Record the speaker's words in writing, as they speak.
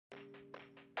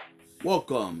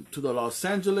Welcome to the Los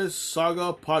Angeles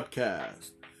Saga Podcast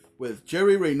with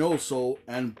Jerry Reynoso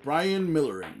and Brian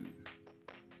Millerin.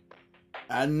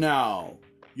 And now,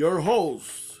 your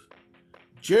hosts,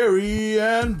 Jerry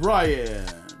and Brian.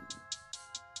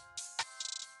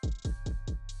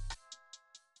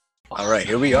 All right,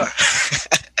 here we are.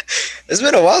 It's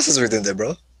been a while since we did that,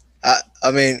 bro.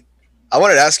 I mean, I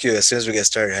wanted to ask you as soon as we get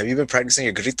started. Have you been practicing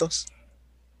your gritos?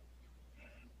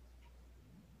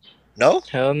 No?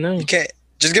 Hell no. You can't.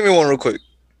 Just give me one real quick.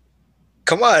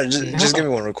 Come on, just give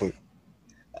me one real quick.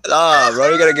 Nah, bro,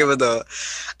 you gotta give it the.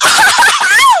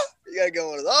 You gotta get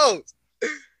one of those.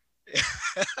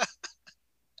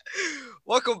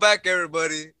 Welcome back,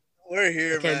 everybody. We're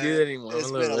here, I can't man. do that anymore. It's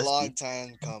I'm a been little a long rusty.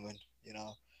 time coming, you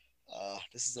know.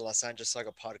 This is the Los Angeles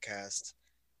Saga Podcast.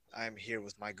 I'm here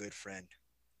with my good friend,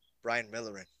 Brian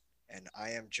Millerin, and I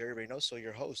am Jerry Reynoso,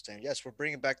 your host. And yes, we're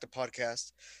bringing back the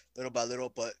podcast little by little,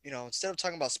 but, you know, instead of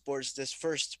talking about sports, this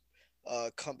first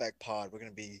comeback pod, we're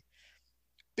going to be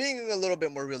being a little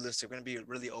bit more realistic. We're going to be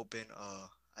really open.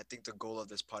 I think the goal of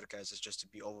this podcast is just to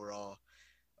be overall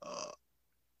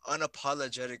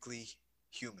unapologetically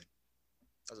human.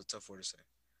 That's a tough word to say.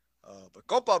 But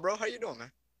compa, bro, how you doing,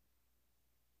 man?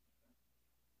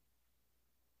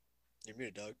 You're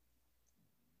muted, dog.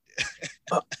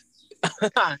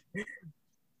 I'm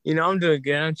doing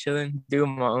good. I'm chilling,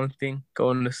 doing my own thing,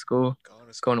 going to school.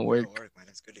 Going to work. Man.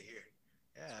 That's good to hear.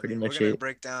 Yeah, Pretty we're much gonna it.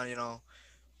 break down,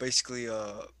 basically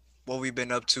what we've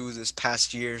been up to this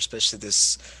past year, especially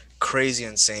this crazy,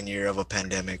 insane year of a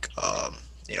pandemic. How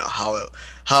it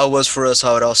was for us,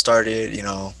 how it all started.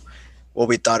 What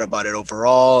we thought about it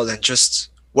overall, and just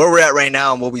where we're at right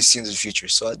now and what we see in the future.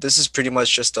 So this is pretty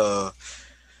much just a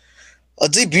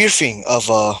debriefing of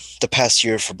the past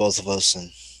year for both of us, and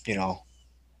the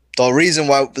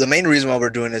main reason why we're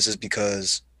doing this is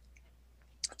because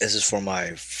this is for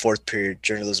my fourth period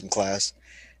journalism class.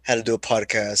 Had to do a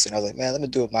podcast, and I was like, man, let me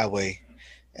do it my way,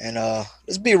 and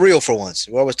let's be real for once.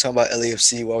 We're always talking about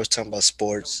LAFC, we're always talking about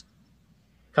sports.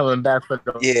 Coming back for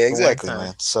the Yeah, exactly, one time.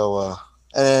 man. So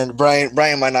and Brian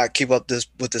might not keep up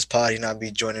with this pod. He not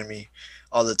be joining me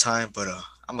all the time, but I'm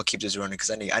gonna keep this running because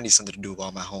I need something to do while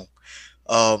I'm at home.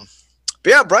 But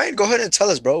yeah, Brian, go ahead and tell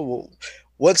us, bro.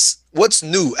 What's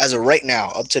new as of right now,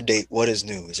 up to date? What is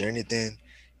new? Is there anything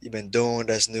you've been doing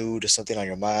that's new? There's something on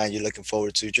your mind you're looking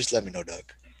forward to? Just let me know, Doug.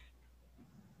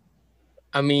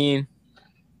 I mean,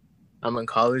 I'm in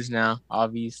college now.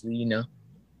 Obviously,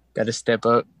 got to step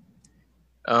up.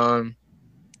 I'm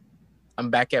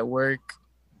back at work.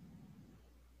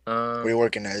 Where are you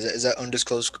working at? Is that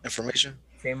undisclosed information?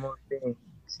 Same old thing.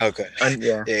 Okay.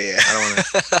 Yeah. Yeah. I don't want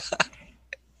to.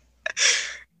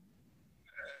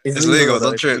 It's legal. though.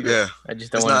 Don't trip. Yeah. I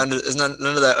just don't It's want. It's not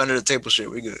none of that under the table shit.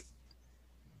 We good.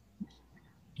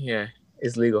 Yeah,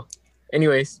 it's legal.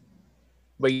 Anyways,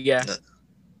 but yeah, No.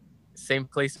 same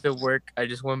place to work. I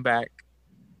just went back.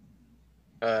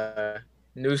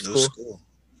 New school. New school.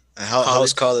 And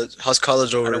how's college? How's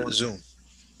college over Zoom?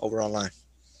 Over online?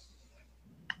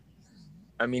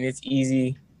 I mean, it's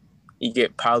easy. You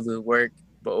get piled with work,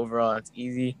 but overall, it's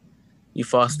easy. You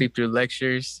fall asleep through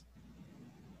lectures.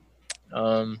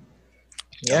 Yeah,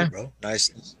 Yeah. bro.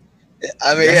 Nice.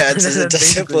 I mean, yeah, it's as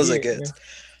simple as it Basically,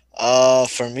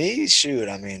 gets. For me, shoot,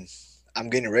 I mean, I'm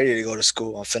getting ready to go to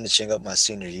school. I'm finishing up my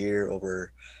senior year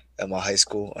over at my high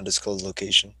school, undisclosed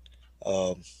location.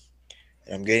 Um,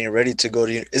 and I'm getting ready to go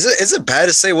to. Is it bad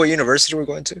to say what university we're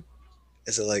going to?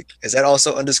 Is that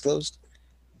also undisclosed?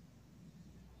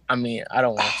 I mean, I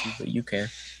don't want to, but you can.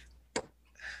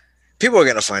 People are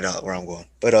gonna find out where I'm going.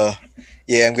 But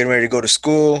yeah, I'm getting ready to go to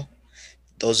school.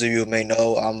 Those of you who may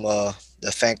know, I'm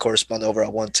the fan correspondent over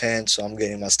at 110, so I'm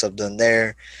getting my stuff done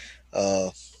there.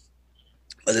 But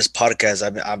this podcast,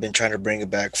 I've been trying to bring it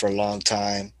back for a long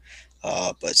time.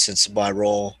 But since my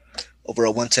role over at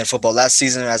 110 Football last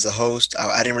season as a host,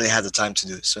 I didn't really have the time to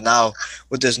do it. So now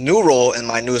with this new role and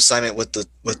my new assignment with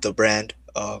the brand,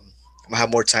 I'm gonna have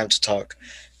more time to talk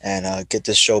and get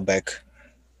this show back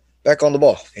on the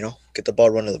ball. Get the ball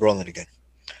rolling again.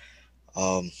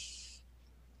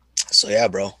 So yeah,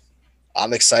 bro.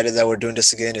 I'm excited that we're doing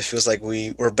this again. It feels like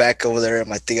we're back over there at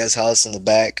my tia's house in the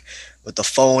back with the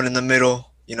phone in the middle,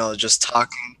 just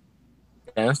talking.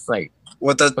 And it's like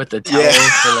With the towel yeah.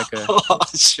 for like a Oh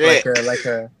shit. like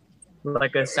a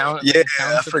sound. Yeah, like a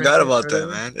sound I forgot suppressor about or that,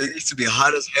 whatever. man. It used to be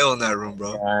hot as hell in that room,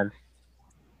 bro. God.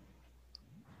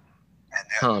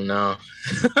 Oh no.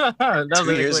 That was 2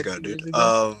 like, years what, ago, 2 dude. years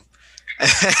ago?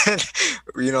 And,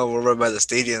 we're right by the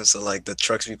stadium, so like the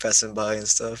trucks be passing by and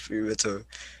stuff. We were to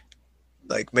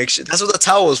like make sure that's what the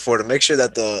towel was for, to make sure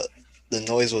that the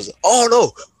noise was. Oh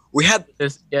no, we had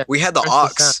Yeah. we had the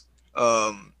Suppress the aux.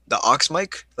 the aux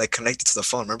mic like connected to the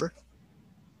phone. Remember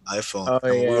iPhone, Oh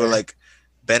and we were yeah. like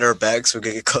bend our backs so we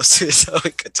could get close to it so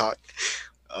we could talk.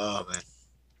 Oh man,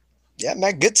 yeah,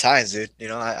 man, good times, dude.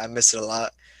 I miss it a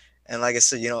lot, and like I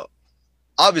said,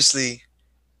 obviously,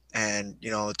 and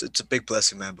it's a big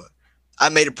blessing, man. But I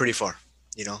made it pretty far.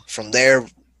 From there,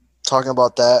 talking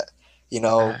about that,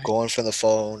 Right. going from the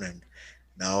phone, and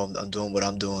now I'm doing what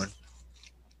I'm doing.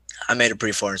 I made it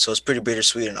pretty far, and so it's pretty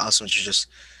bittersweet and awesome to just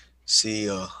see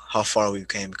how far we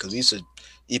came because we used to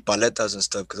eat paletas and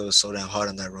stuff because it was so damn hot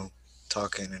in that room,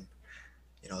 talking and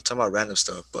talking about random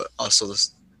stuff, but also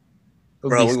this, We'll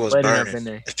bro, be we was sweating up burning. in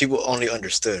there. If people only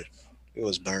understood, it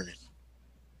was burning.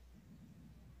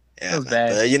 It Yeah, was man. bad.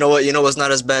 But you know what? You know what's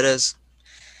not as bad as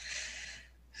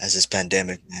this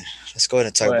pandemic, man. Let's go ahead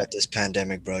and talk What? about this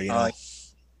pandemic, bro. Oh,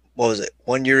 What was it?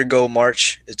 1 year ago,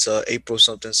 March. It's April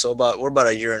something. So we're about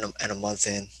a year and a month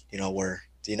in. Where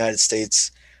the United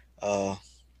States uh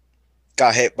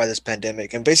got hit by this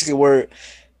pandemic, and basically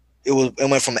it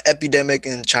went from an epidemic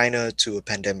in China to a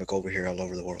pandemic over here all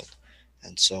over the world.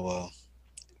 And so,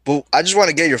 but I just want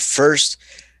to get your first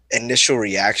initial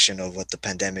reaction of what the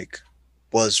pandemic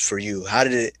was for you. How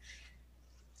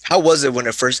was it when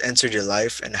it first entered your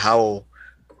life, and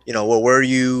what were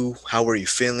you? How were you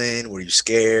feeling? Were you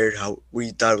scared? How were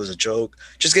you thought it was a joke?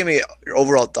 Just give me your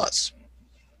overall thoughts.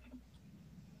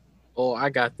 oh, I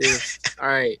got this. All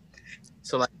right.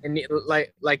 So like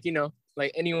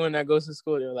anyone that goes to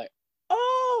school, they're like,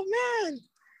 oh man,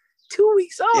 2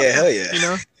 weeks Yeah, hell off.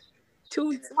 yeah. 2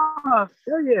 weeks off.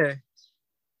 Hell yeah.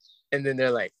 And then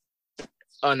they're like,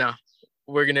 oh no,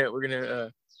 we're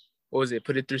gonna what was it?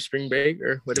 Put it through spring break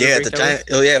or whatever Yeah, at break the that time. was.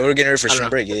 Oh yeah, we're getting ready for I don't spring know.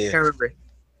 break. I Yeah, can't remember.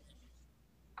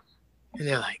 And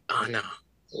they're like, oh no,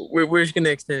 we're just gonna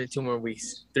extend it 2 more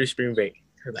weeks through spring break.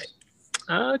 They're like,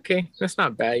 oh, okay, that's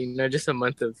not bad. Just a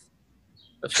month of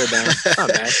shutdown. It's not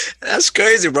yeah. bad. That's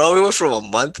crazy, bro. We went from a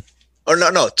month, or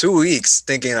no, 2 weeks,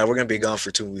 thinking that we're gonna be gone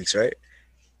for 2 weeks, right?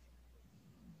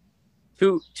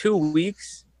 Two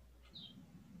weeks.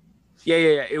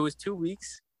 Yeah. It was 2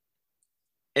 weeks,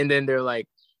 and then they're like,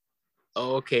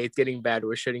 oh, okay, it's getting bad.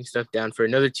 We're shutting stuff down for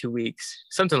another 2 weeks,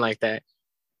 something like that.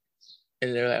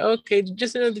 And they're like, okay,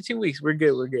 just another 2 weeks. We're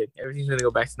good. We're good. Everything's gonna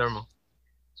go back to normal.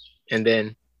 And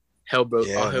then all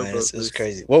Yeah, hell man, broke it's loose.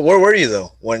 crazy. Where were you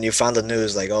though when you found the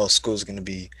news? Like, oh, school's gonna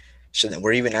be.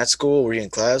 Were you even at school? Were you in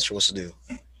class? Or what's to do?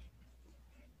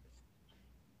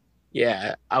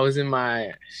 Yeah, I was in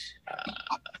probably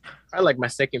like my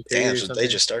second period Damn, or so they something,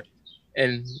 just started.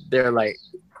 and they're like,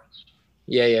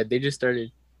 yeah, they just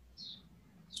started,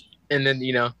 and then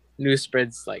news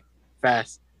spreads like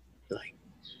fast. They're like,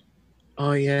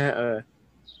 oh yeah,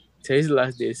 today's the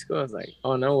last day of school. I was like,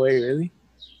 oh no way, really?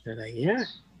 They're like, yeah.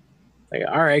 Like,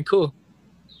 all right, cool.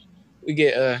 We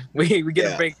get we get a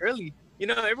Yeah, break early.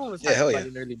 Everyone was yeah, hyped hell about yeah.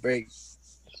 an early break.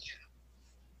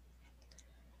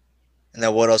 And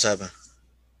then what else happened?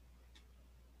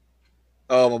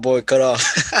 Oh, my boy cut off.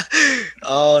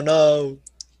 Oh no.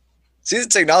 See the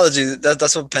technology.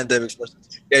 That's what pandemics.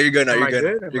 Yeah, you're good now. Am You're I good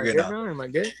now. good? Am You're I good good now. now? Am I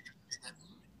good?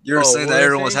 You were Oh, saying what that was I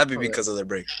everyone was saying? happy Hold up. because of their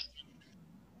break.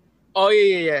 Oh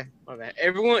yeah. My bad.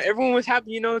 Everyone was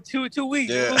happy. 2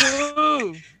 weeks. Yeah.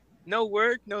 Woo-hoo. No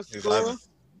work, no We vibing. school,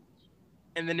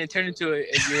 and then it turned into a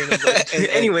year and a break. and, and,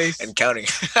 Anyways, and counting.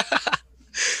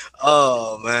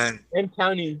 Oh man, and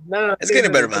county. No, it's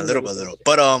getting better, it's man, getting little better. by little.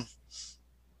 But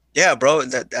yeah, bro,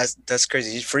 that's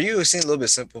crazy. For you, it seemed a little bit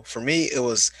simple. For me, it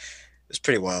was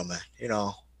pretty wild, man.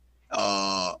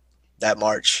 Uh, that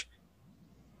March.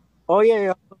 Oh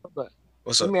yeah. But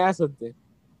What's let up? me ask something.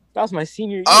 That was my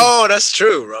senior year, Oh, that's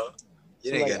true, bro.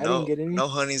 You so didn't like get I didn't get any. no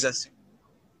honeys.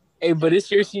 Hey, but it's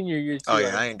your senior year Oh too, yeah,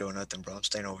 right? I ain't doing nothing, bro. I'm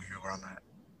staying over here where I'm at.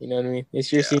 You know what I mean?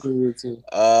 It's your Yeah. senior year too.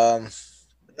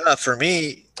 Yeah, for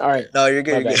me, All right, no, you're my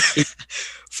good. You're bad. good.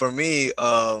 For me,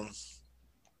 I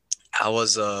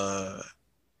was the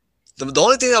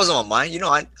only thing that was on my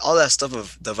mind, all that stuff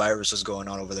of the virus was going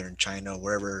on over there in China,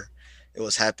 wherever it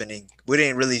was happening. We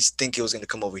didn't really think it was going to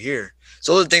come over here.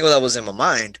 So the thing that was in my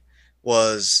mind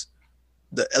was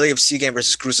the LAFC game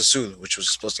versus Cruz Azul, which was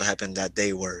supposed to happen that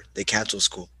day where they canceled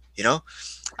school.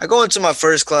 I go into my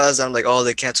first class. I'm like, oh,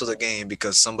 they canceled the game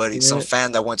because some Yeah.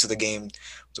 fan that went to the game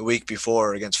the week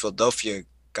before against Philadelphia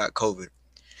got COVID,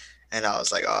 and I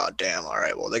was like, oh, damn. All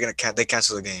right, well, they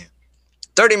cancel the game.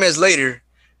 30 minutes later,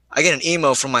 I get an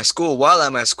email from my school while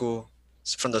I'm at school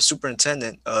from the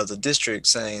superintendent of the district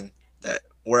saying that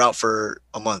we're out for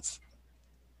a month.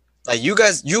 Like you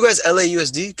guys,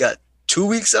 LAUSD got 2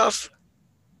 weeks off.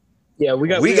 Yeah, We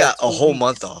we got got a 2 whole weeks.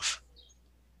 month off,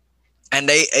 and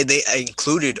they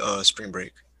included spring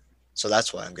break, so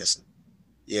that's why I'm guessing.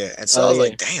 Yeah, and so I Oh was yeah.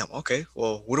 like, damn, okay,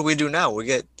 well, what do we do now? We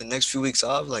get the next few weeks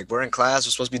off. Like, we're in class,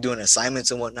 we're supposed to be doing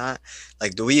assignments and whatnot.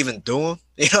 Like, do we even do them?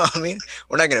 You know what I mean?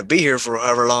 We're not gonna be here for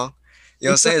however long. You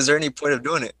know what I'm saying? Is there any point of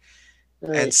doing it?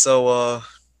 And Right. so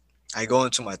I go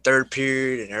into my third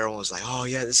period, and everyone's like, oh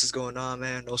yeah, this is going on,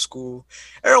 man. No school.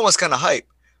 Everyone's kind of hype,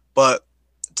 but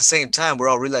at the same time, we're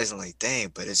all realizing like, dang,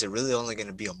 but is it really only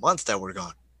gonna be a month that we're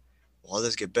gone? Well,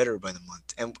 let's get better by the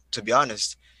month. And to be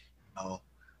honest, know,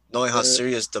 knowing how Uh,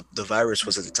 serious the virus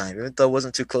was at the time, even though it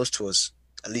wasn't too close to us,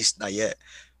 at least not yet.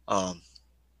 Um,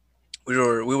 we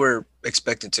were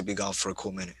expecting to be gone for a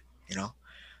cool minute, you know.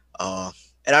 Uh,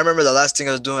 and I remember the last thing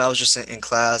I was doing, I was just in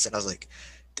class, and I was like,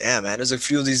 "Damn, man, there's a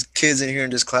few of these kids in here in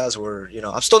this class where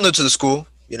I'm still new to the school,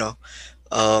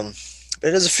 um, but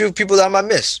there's a few people that I might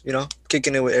miss,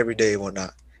 kicking it with every day and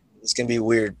whatnot. It's gonna be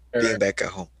weird being or, back at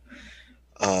home.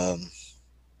 Um,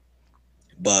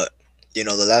 But the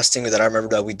last thing that I remember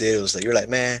that we did was like, you're like,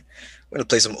 man, we're gonna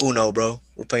play some Uno, bro.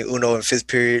 We're playing Uno in fifth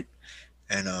period,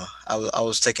 and I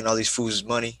was taking all these fools'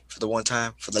 money for the one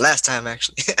time, for the last time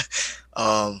actually.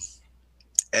 um,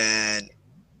 and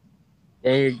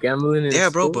yeah, you're gambling in yeah,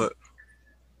 bro, school. but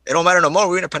it don't matter no more.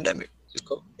 We're in a pandemic. Just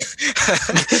go.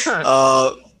 Right,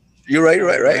 uh, you're right,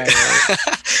 right, right.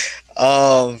 right.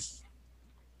 um,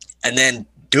 and then,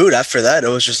 dude, after that, it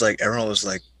was just like everyone was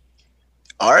like,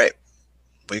 all right,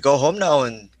 we go home now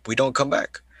and we don't come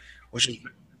back, which is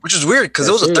which is weird because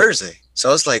it was That's a it. Thursday.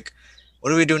 So it's like, what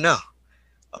do we do now?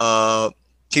 Uh,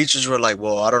 Teachers were like,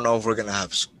 well, I don't know if we're gonna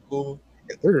have school.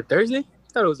 Was it Thursday? I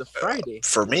thought it was a Friday.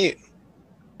 For me,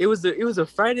 It was a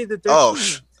Friday the oh,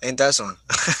 13th. ain't that something?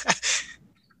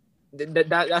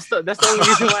 That's the only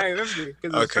reason why I remember it,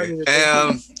 because it was Okay. Friday the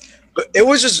 13th. But it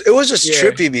was just Yeah.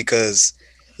 trippy because,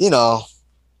 you know,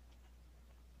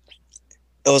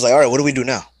 it was like, all right, what do we do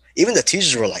now? Even the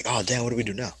teachers were like, oh damn, what do we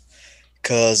do now?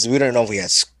 Because we didn't know if we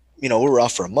had, we were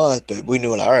off for a month, but we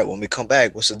knew like, all right, when we come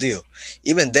back, what's the deal?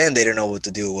 Even then, they didn't know what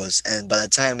the deal was, and by the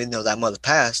time that month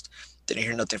passed, didn't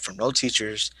hear nothing from no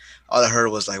teachers. All I heard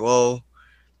was like, well,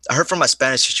 I heard from my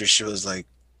Spanish teacher. She was like,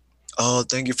 oh,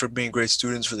 thank you for being great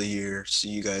students for the year. See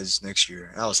you guys next year.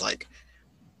 And I was like,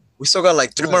 we still got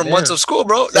like three Oh more months damn. of school,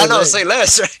 bro. Say I know, less. say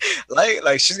less. Right?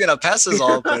 Like she's gonna pass us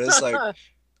all, but it's like,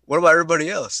 what about everybody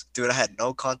else? Dude, I had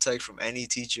no contact from any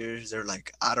teachers. They're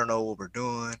like, I don't know what we're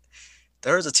doing.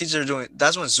 There was a teacher doing,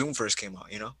 that's when Zoom first came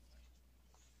out.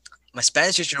 My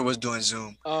Spanish teacher was doing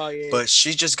Zoom, Oh yeah. but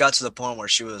she just got to the point where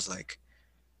she was like,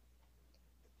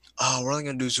 oh, we're only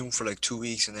gonna do Zoom for like 2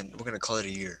 weeks and then we're gonna call it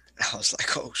a year. And I was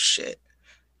like, oh shit.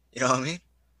 You know what I mean?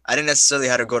 I didn't necessarily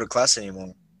have to go to class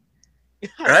anymore.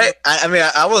 Right? I mean,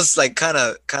 I was like kind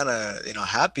of,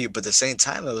 happy, but at the same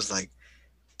time, it was like,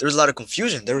 there was a lot of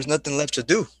confusion. There was nothing left to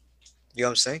do. You know what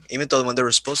I'm saying? Even though when there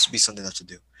was supposed to be something left to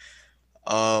do.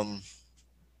 Um,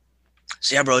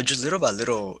 so yeah, bro, just little by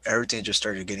little, everything just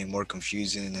started getting more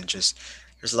confusing and just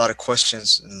there's a lot of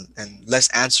questions and less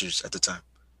answers at the time,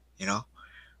 you know.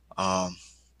 Um,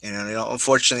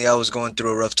 unfortunately, I was going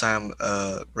through a rough time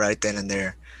right then and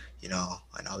there,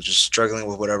 and I was just struggling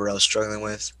with whatever I was struggling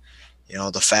with.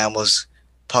 The fam was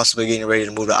possibly getting ready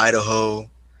to move to Idaho.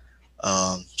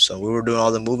 So we were doing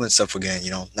all the movement stuff again,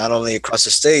 not only across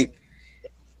the state.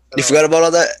 You forgot about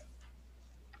all that?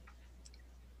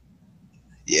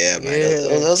 Yeah, man, that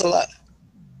Yeah. was a lot.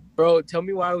 Bro, tell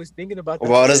me why I was thinking about that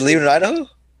About the us other day. leaving Idaho?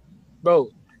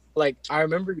 Bro, like I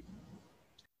remember.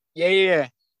 Yeah.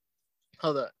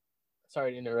 Hold up.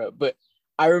 Sorry to interrupt, but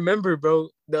I remember, bro,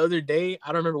 the other day. I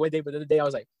don't remember what day, but the other day I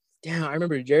was like, damn, I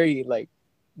remember Jerry. Like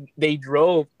they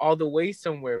drove all the way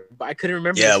somewhere, but I couldn't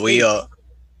remember the Yeah, we state.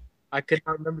 I could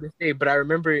not remember the state, but I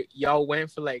remember y'all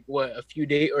went for like what, a few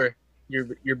days, or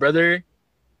your brother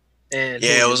and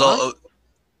yeah, it your was mom. all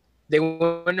They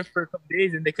went for a couple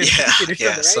days and they couldn't yeah, make it or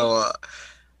yeah. something,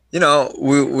 right? So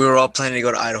we were all planning to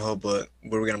go to Idaho, but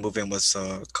we were gonna move in with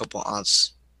a couple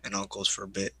aunts and uncles for a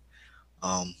bit.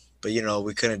 But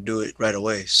we couldn't do it right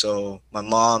away. So my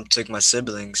mom took my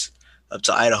siblings up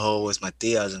to Idaho with my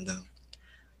tias and them.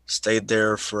 Stayed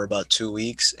there for about 2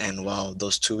 weeks, and while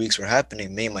those 2 weeks were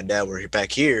happening, me and my dad were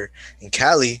back here in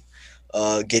Cali,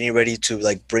 getting ready to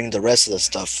like bring the rest of the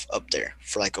stuff up there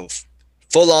for like a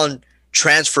full on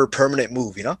transfer permanent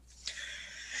move.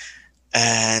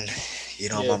 And my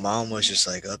Yeah. mom was just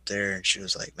like up there, and she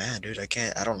was like, "Man, dude,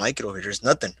 I don't like it over here. There's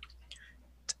nothing.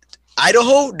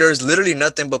 Idaho, there's literally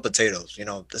nothing but potatoes.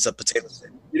 It's a potato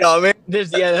state. You know what I mean?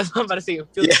 That's what I'm about to say.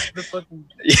 Feel Yeah. the fucking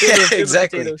Yeah, feel the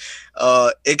exactly.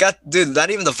 potatoes. It got, dude. Not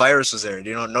even the virus was there.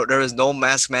 No, there was no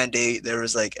mask mandate. There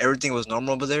was like everything was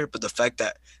normal over there, but the fact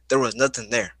that there was nothing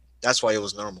there, that's why it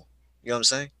was normal. You know what I'm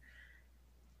saying?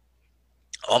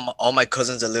 all my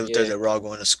cousins that lived there, Yeah. they were all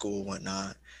going to school and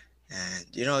whatnot. And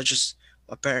just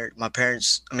my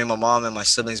parents, I mean my mom and my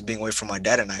siblings being away from my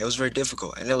dad and I, it was very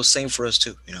difficult. And it was same for us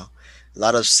too, a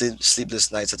lot of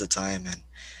sleepless nights at the time. And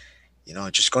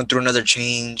just going through another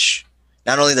change,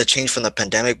 not only the change from the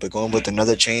pandemic, but going with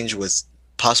another change with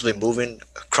possibly moving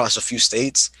across a few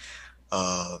states.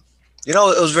 uh it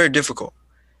was very difficult.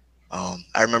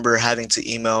 I remember having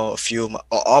to email a few of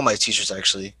all my teachers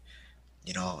actually,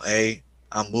 hey,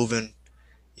 I'm moving,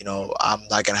 I'm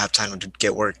not gonna have time to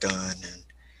get work done. And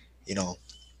you know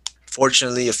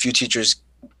fortunately a few teachers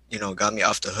got me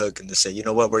off the hook, and they said, you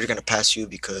know what, we're gonna pass you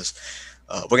because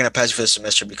we're gonna pass you for the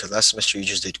semester because last semester you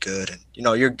just did good, and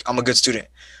I'm a good student.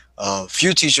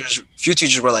 Few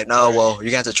teachers were like, no, Right. well,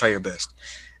 you're gonna have to try your best.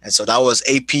 And so that was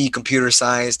AP computer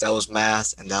science, that was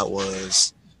math, Of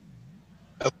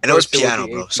and it was course, it would piano,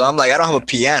 be bro. So AP. I'm like, I don't have a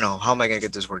piano, how am I gonna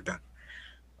get this work done?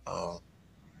 uh,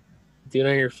 Do it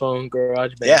on your phone, yeah.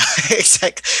 GarageBand.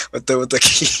 Exactly, with the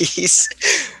keys.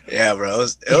 Yeah, bro,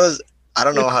 it was I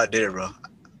don't know how I did it, bro.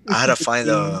 I had to find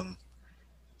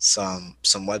some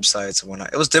websites and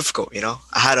whatnot. It was difficult,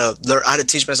 I had to learn. I had to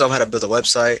teach myself how to build a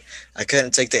website. I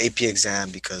couldn't take the AP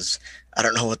exam because I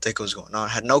don't know what the heck was going on.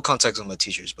 I had no contact with my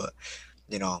teachers, but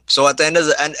So at the end of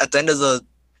the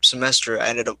semester, I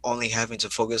ended up only having to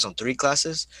focus on 3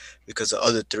 classes because the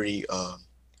other three,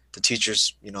 the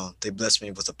teachers, they blessed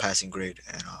me with a passing grade,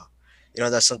 and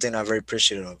that's something I'm very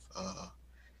appreciative of.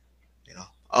 You know,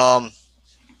 um,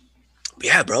 but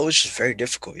yeah, bro, it's just very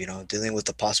difficult, dealing with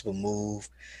the possible move.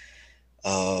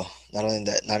 Not only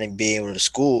that, not even being able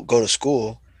to go to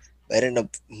school, but I ended up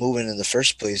moving in the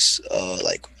first place,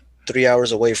 like 3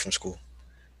 hours away from school.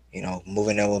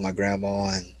 Moving in with my grandma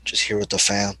and just here with the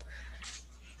fam,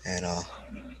 and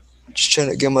just trying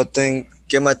to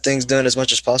get my things done as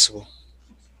much as possible.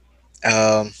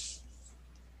 Um,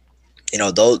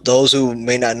 those who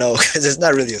may not know, because it's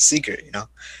not really a secret.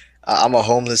 I'm a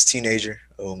homeless teenager.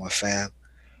 Oh, my fam,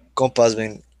 Compa's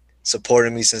been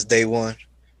supporting me since day one.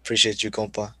 Appreciate you,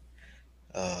 Compa.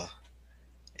 Uh,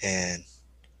 and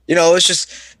it's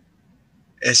just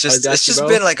It's I just it's got you, just bro.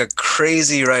 been like a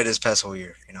crazy ride this past whole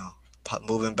year,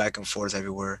 moving back and forth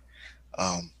everywhere.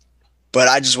 Um, but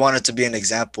I just wanted to be an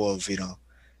example of,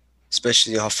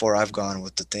 especially how far I've gone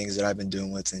with the things that I've been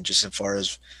doing with, and just as far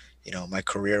as, my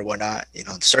career and whatnot.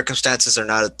 The circumstances are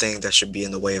not a thing that should be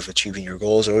in the way of achieving your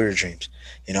goals or your dreams.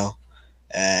 You know,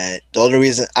 and the only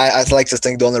reason I like to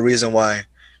think the only reason why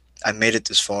I made it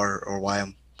this far or why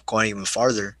I'm going even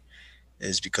farther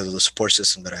is because of the support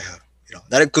system that I have.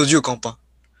 That includes you, compa.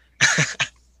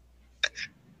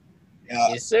 Yeah.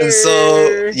 Yes, And so,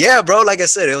 sir. yeah, bro, like I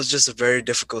said, it was just a very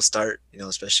difficult start,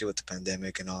 especially with the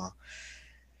pandemic and all.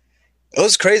 It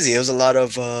was crazy. It was a lot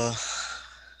of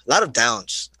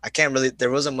downs. I can't really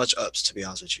there wasn't much ups, to be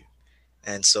honest with you.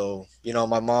 And so,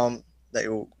 my mom, that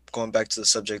you're going back to the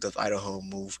subject of Idaho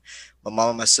move, my mom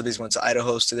and my siblings went to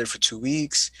Idaho, stayed there for 2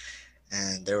 weeks,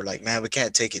 and they were like, man, we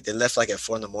can't take it. They left like at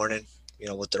 4 in the morning,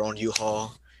 with their own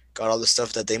U-Haul, got all the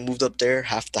stuff that they moved up there,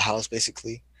 half the house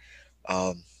basically.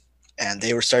 Um, and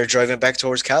they were started driving back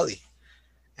towards Cali.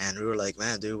 And we were like,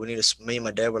 man, dude, me and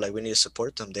my dad were like, we need to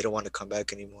support them. They don't want to come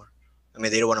back anymore. I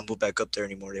mean, they don't want to move back up there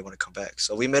anymore. They want to come back.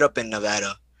 So we met up in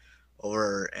Nevada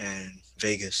or in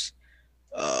Vegas.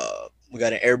 We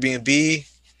got an Airbnb,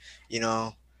 you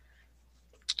know,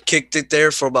 kicked it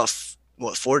there for about,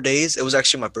 4 days. It was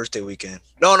actually my birthday weekend.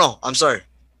 No, no, I'm sorry.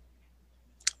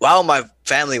 While my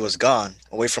family was gone,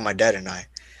 away from my dad and I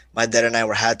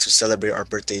were had to celebrate our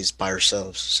birthdays by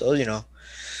ourselves. So,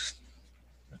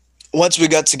 once we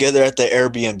got together at the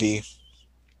Airbnb,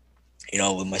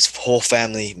 with my whole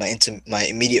family, my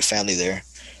immediate family there,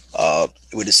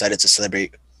 we decided to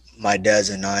celebrate my dad's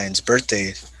and Nine's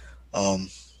birthdays. Um,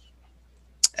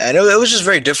 and it was just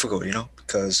very difficult,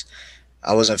 because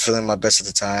I wasn't feeling my best at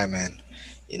the time, and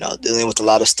dealing with a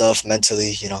lot of stuff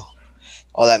mentally,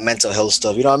 all that mental health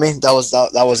stuff. You know what I mean? That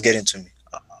was getting to me,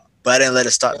 but I didn't let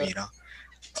it stop me. Yeah.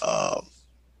 Um,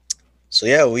 so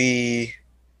yeah, we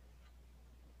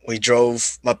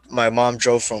drove. My mom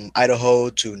drove from Idaho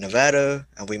to Nevada,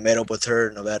 and we met up with her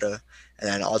in Nevada, and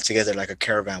then all together like a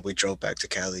caravan, we drove back to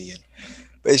Cali and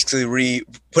basically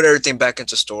put everything back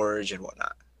into storage and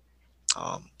whatnot.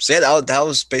 So yeah, that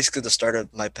was basically the start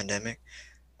of my pandemic.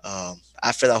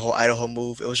 After that whole Idaho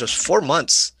move, it was just 4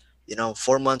 months.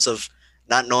 4 months of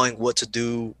not knowing what to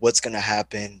do, what's gonna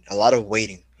happen, a lot of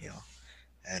waiting.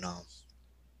 And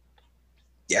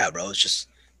yeah, bro, it's just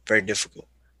very difficult.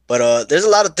 But there's a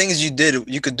lot of things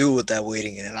you could do with that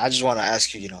waiting, and I just want to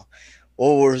ask you, what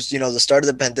was the start of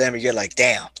the pandemic? You're like,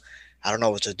 damn, I don't know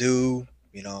what to do.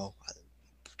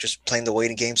 just playing the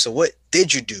waiting game. So what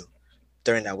did you do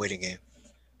during that waiting game?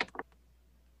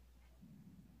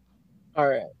 All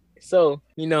right. So,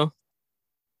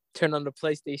 turn on the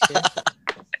PlayStation,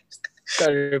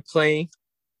 started playing.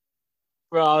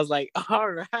 Bro, I was like, all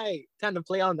right, time to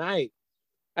play all night.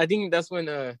 I think that's when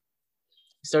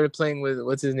started playing with,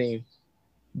 what's his name?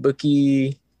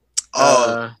 Bookie.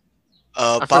 Oh,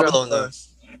 I Pablo. forgot,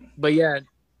 but yeah.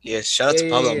 Yeah, shout out to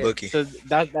Pablo and Bookie. So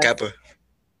that's Kappa.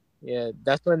 Yeah,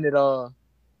 that's when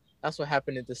that's what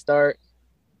happened at the start.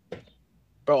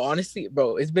 Bro, honestly,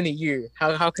 it's been a year.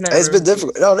 How can I? It's been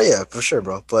difficult. No, yeah, for sure,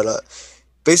 bro. But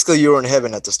basically, you were in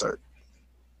heaven at the start.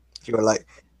 You were like,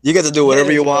 you get to do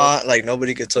whatever you want. Like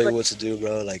nobody could tell you what to do,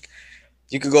 bro. Like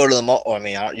you could go to the mall. Or, I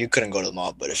mean, you couldn't go to the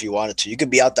mall, but if you wanted to, you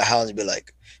could be out the house and be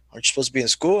like, "Aren't you supposed to be in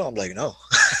school?" I'm like, "No,"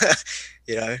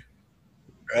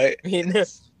 right?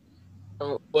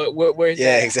 Where's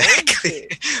yeah, that? exactly.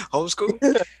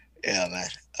 Homeschool. Yeah, man.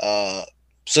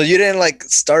 So you didn't like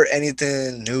start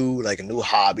anything new, like a new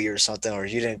hobby or something, or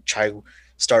you didn't try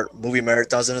start movie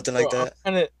marathons or anything like that?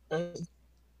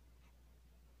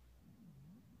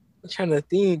 I'm trying to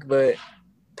think, but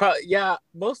probably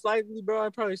most likely, bro. I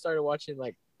probably started watching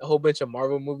like a whole bunch of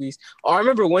Marvel movies. Oh, I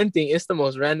remember one thing. It's the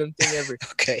most random thing ever.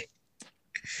 Okay.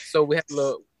 So we have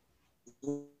a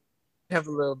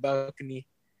little balcony,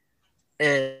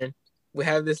 and we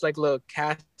have this like little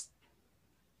cast.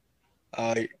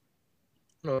 I don't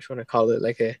know what you want to call it.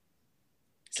 It's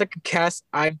like a cast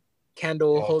eye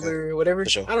candle holder or whatever.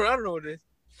 Sure. I don't know what it is.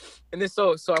 And then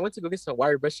so I went to go get some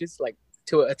wire brushes, like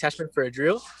to an attachment for a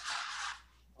drill.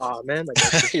 Oh man, like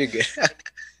you're good.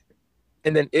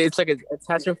 And then it's like an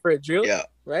attachment for a drill. Yeah.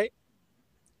 Right.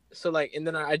 So and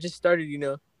then I just started,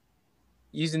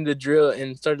 using the drill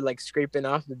and started like scraping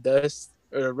off the dust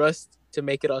or the rust to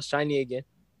make it all shiny again.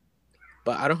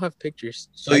 But I don't have pictures.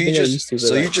 So you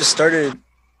just started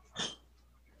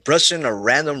brushing a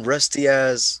random rusty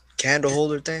ass candle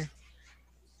holder thing,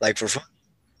 like for fun.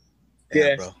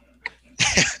 Yeah, bro.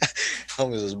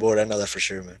 Homies was bored. I know that for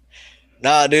sure, man.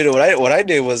 Nah, dude. What I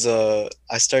did was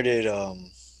I started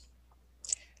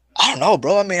I don't know,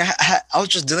 bro. I mean, I was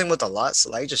just dealing with a lot,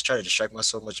 so I just try to distract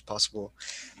myself as much as possible.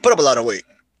 Put up a lot of weight.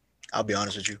 I'll be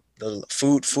honest with you. The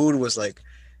food was like,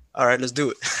 all right, let's do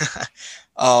it.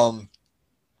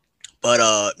 But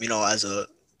as a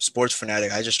sports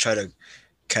fanatic, I just try to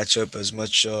catch up as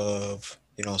much of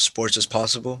sports as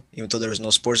possible, even though there was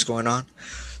no sports going on.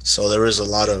 So there was a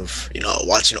lot of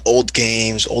watching old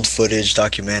games, old footage,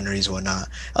 documentaries, whatnot.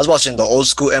 I was watching the old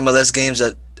school MLS games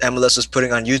that MLS was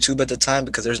putting on YouTube at the time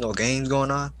because there's no games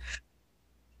going on.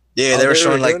 Yeah, they were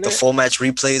showing like the full match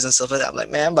replays and stuff like that. I'm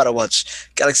like, man, I'm about to watch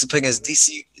Galaxy play against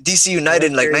DC United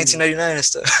in like 1999 and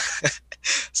stuff.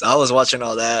 So I was watching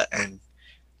all that, and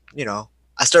I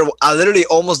literally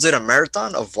almost did a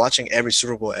marathon of watching every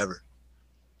Super Bowl ever.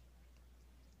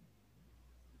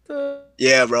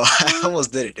 Yeah, bro, I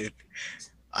almost did it, dude.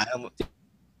 I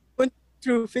went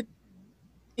through 50.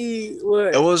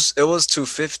 What? It was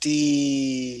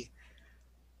 250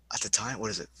 at the time. What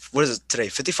is it today?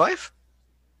 55.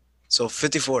 So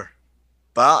 54.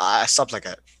 But I stopped like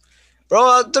that,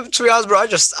 bro. To be honest, bro,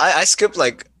 I skipped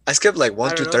like 1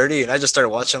 through 30, and I just started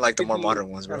watching like the more modern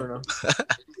ones, bro. I don't know.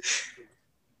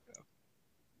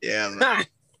 Yeah, man.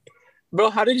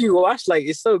 Bro, how did you watch? Like,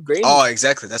 it's so great. Oh,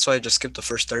 exactly. That's why I just skipped the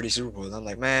first 30 Super Bowls. I'm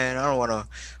like, man, I don't want to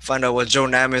find out what Joe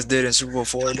Namath did in Super Bowl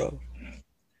 4, bro.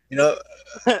 Yeah.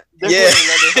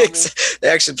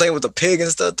 They're actually playing with the pig and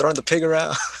stuff, throwing the pig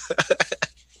around.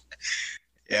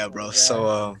 Yeah, bro. Yeah.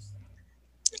 So,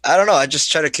 I don't know. I just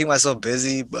try to keep myself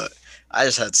busy, but I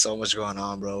just had so much going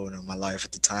on, bro, in my life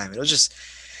at the time. It was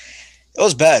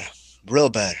bad, real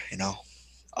bad,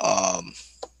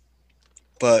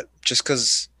 But just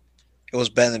because it was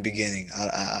bad in the beginning,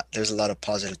 there's a lot of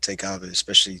positive take out of it,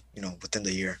 especially, within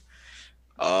the year.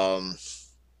 So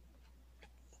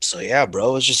yeah,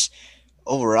 bro, it's just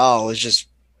overall, it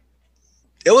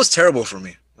was terrible for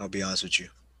me. I'll be honest with you,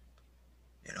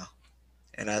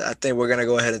 and I think we're going to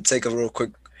go ahead and take a real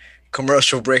quick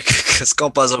commercial break because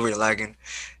Compa's over here lagging.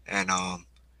 And,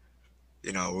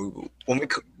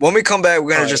 when we come back,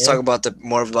 we're going to just talk about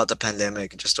more about the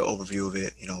pandemic, just an overview of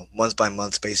it, month by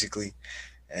month, basically.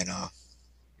 And,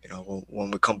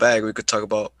 when we come back, we could talk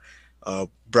about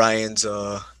Brian's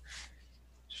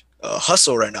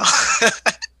hustle right now.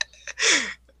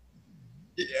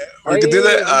 Yeah, we could do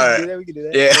that. All right. We could do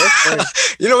that.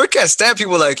 Yeah. We can't stand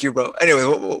people like you, bro. Anyway,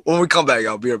 when we come back,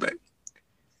 I'll be right back.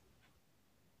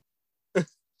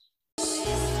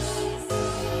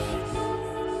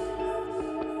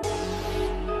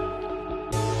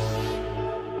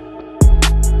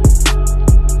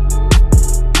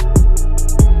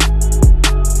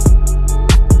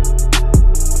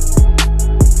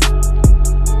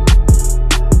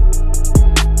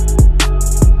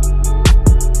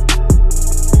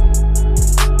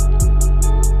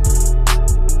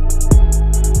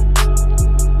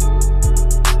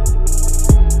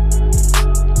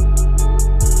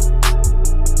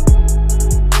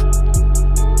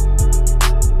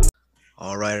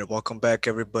 welcome back,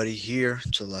 everybody, here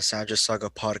to the Los Angeles Saga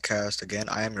podcast. Again,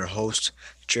 I am your host,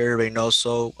 Jerry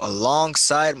Reynoso,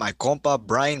 alongside my compa,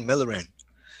 Brian Millerin.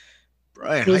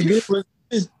 Brian, how What's you? good? What's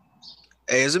good?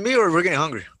 Hey, is it me or we're getting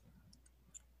hungry?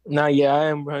 Nah, yeah, I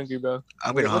am hungry, bro.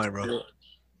 I'm getting hungry, bro.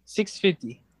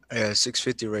 6:50. Yeah,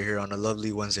 6:50 right here on a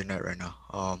lovely Wednesday night right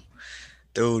now.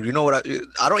 Dude, you know what?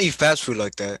 I don't eat fast food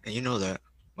like that, and you know that.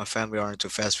 My family aren't into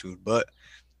fast food, but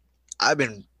I've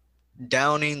been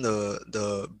downing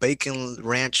the bacon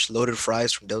ranch loaded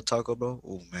fries from Del Taco, bro.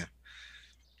 Oh man.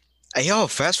 Hey, yo,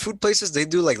 fast food places, they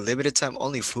do like limited time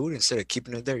only food instead of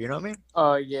keeping it there. You know what I mean?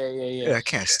 Oh yeah. Yeah, I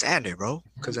can't stand it, bro.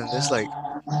 Because then there's like,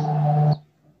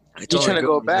 it's You're only trying to good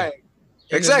go when you're- back. And then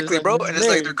there's Exactly, like bro. nothing And it's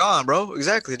like there. they're gone, bro.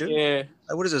 Exactly, dude. Yeah.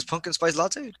 Like, what is this, pumpkin spice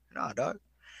latte? Nah, dog.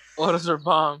 Oh, those are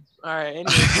bomb. All right.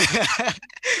 Anyway.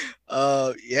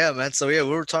 Yeah, man. So yeah, we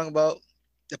were talking about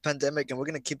the pandemic, and we're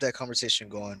gonna keep that conversation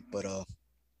going. But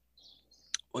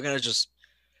we're gonna just.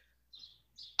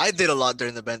 I did a lot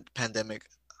during the pandemic.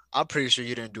 I'm pretty sure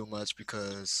you didn't do much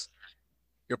because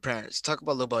your parents. Talk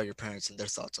about a little about your parents and their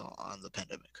thoughts on the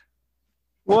pandemic.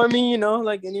 Well, I mean,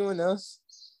 like anyone else,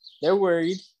 they're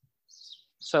worried.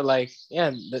 So like,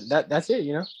 yeah, that's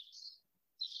it.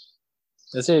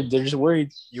 That's it. They're just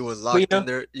worried. You were locked you in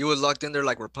there. You were locked in there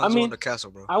like Rapunzel mean, in the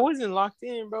castle, bro. I wasn't locked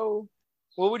in, bro.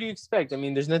 What would you expect? I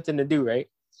mean, there's nothing to do, right?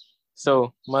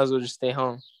 So might as well just stay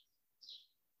home.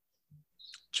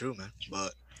 True, man.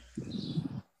 But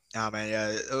nah, man.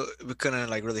 Yeah, we couldn't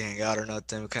like really hang out or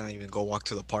nothing. We couldn't even go walk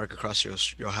to the park across your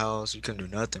house. You couldn't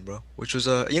do nothing, bro. Which was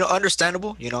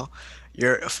understandable.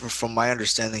 From my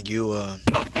understanding,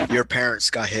 your parents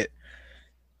got hit,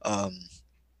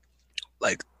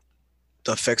 like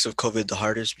the effects of COVID the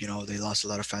hardest. They lost a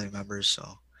lot of family members.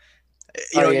 So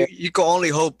Yeah. you can only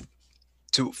hope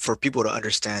for people to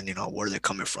understand, where they're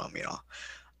coming from.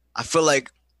 I feel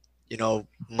like,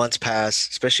 months pass,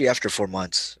 especially after 4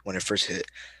 months when it first hit.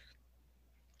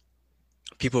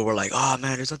 People were like, "Oh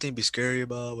man, there's nothing to be scary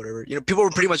about, whatever." People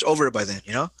were pretty much over it by then.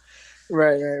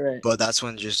 Right. But that's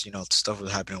when just stuff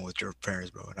was happening with your parents,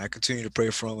 bro. And I continue to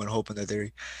pray for them and hoping that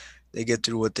they get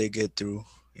through what they get through.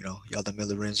 Y'all the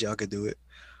Millerins, y'all could do it.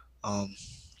 But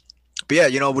yeah,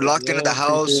 we locked into the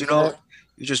house.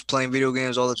 You're just playing video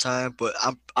games all the time. But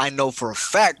I know for a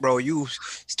fact, bro, you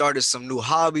started some new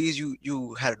hobbies.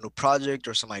 You had a new project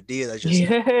or some idea that just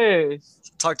Yes.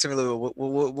 talk to me a little bit.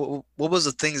 What was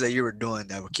the things that you were doing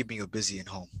that were keeping you busy at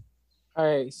home? All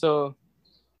right. So,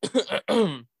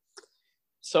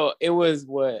 so it was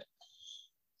what?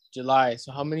 July.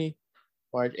 So how many?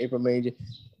 March, April, May, June.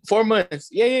 4 months.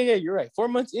 Yeah. You're right. 4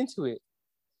 months into it.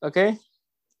 Okay.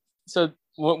 So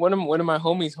one of my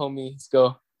homies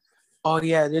go, "Oh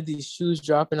yeah, there's these shoes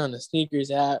dropping on the sneakers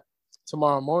app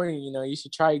tomorrow morning. You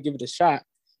should try to give it a shot.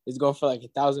 It's going for like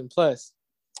 1,000 plus."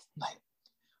 I'm like,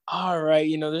 all right,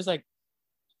 there's like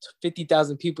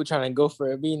 50,000 people trying to go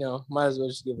for it, but might as well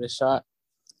just give it a shot.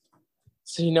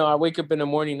 So I wake up in the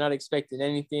morning not expecting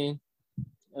anything,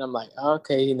 and I'm like,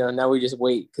 okay, now we just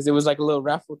wait, because it was like a little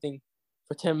raffle thing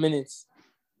for 10 minutes.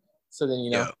 So then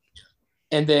Yeah.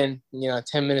 And then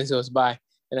 10 minutes goes by,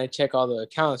 and I check all the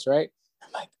accounts, right?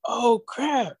 I'm like, oh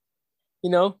crap,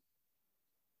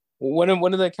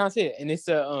 one of the accounts here, and it's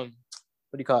a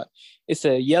what do you call it? It's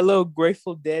a yellow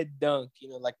Grateful Dead dunk,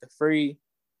 like the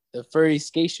furry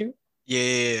skate shoe.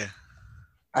 Yeah.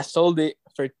 I sold it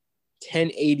for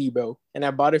 $10.80, bro, and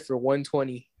I bought it for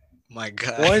 $120. My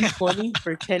God. $120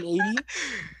 for $10.80.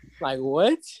 Like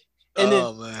what?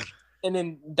 Man. And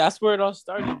then that's where it all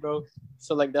started, bro.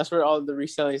 So like that's where all the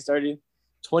reselling started.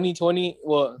 2020.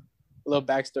 Well, a little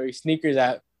backstory. Sneakers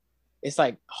app. It's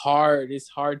like hard. It's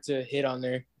hard to hit on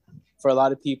there for a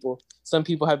lot of people. Some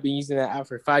people have been using that app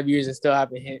for 5 years and still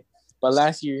haven't hit. But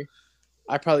last year,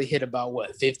 I probably hit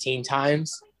about 15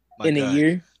 times in a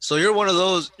year. So you're one of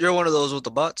those. You're one of those with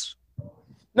the bots.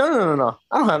 No.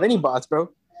 I don't have any bots,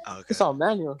 bro. Okay. It's all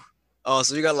manual. Oh,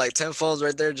 so you got like 10 phones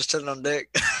right there just sitting on deck.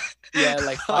 Yeah,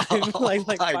 like five, like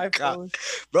five phones.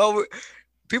 Bro,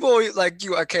 people like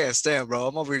you, I can't stand, bro.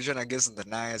 I'm over here trying to get some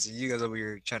deniers, and you guys over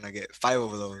here trying to get 5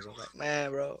 of those. I'm like,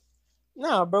 man, bro.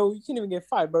 Nah, bro, you can't even get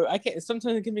 5, bro. I can't.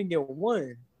 Sometimes I can even get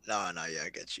 1. No, yeah, I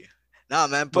get you. Nah,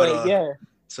 man, but yeah.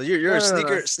 So you're a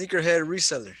sneakerhead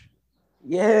reseller.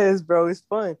 Yes, bro, it's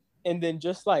fun. And then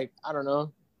just like I don't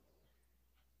know,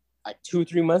 like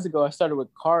 2-3 months ago, I started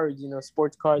with cards.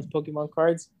 Sports cards, Pokemon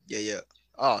cards. Yeah.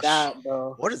 Oh, that,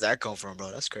 bro. Where does that come from,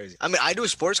 bro? That's crazy. I mean, I do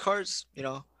sports cards.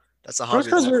 That's a hobby.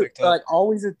 Sports cards are like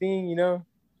always a thing, Yeah,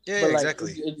 but,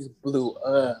 exactly. It just blew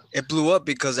up. It blew up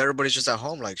because everybody's just at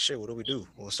home. Like, shit, what do we do?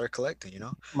 We'll start collecting.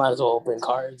 Might as well open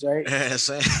cards, right? Yeah, might as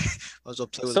well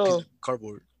play with a piece of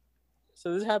cardboard.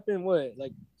 So this happened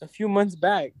like a few months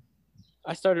back.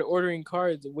 I started ordering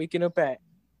cards and waking up at.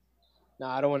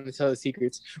 Nah, I don't want to tell the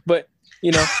secrets, but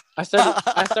I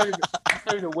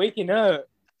started waking up,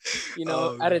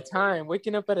 at a time,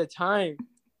 waking up at a time,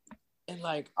 and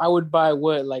like I would buy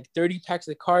like 30 packs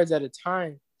of cards at a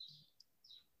time,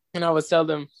 and I would sell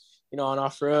them, on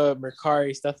OfferUp,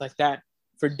 Mercari, stuff like that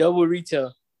for double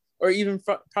retail, or even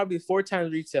probably 4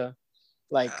 times retail.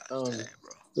 Like Damn,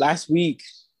 last week,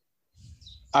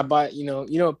 I bought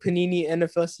Panini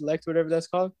NFL Select, whatever that's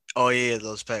called. Oh yeah,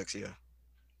 those packs, yeah.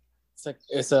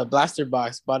 It's a blaster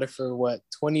box. Bought it for what,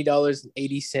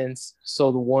 $20.80.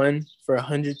 Sold one for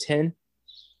 $110.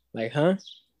 Like,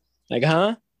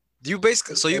 huh? You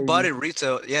basically you bought it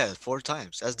retail, yeah, 4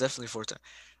 times. That's definitely 4 times.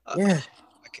 Yeah,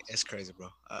 it's crazy, bro.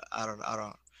 I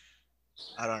don't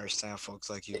understand folks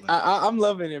like you, man. I'm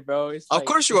loving it, bro. Of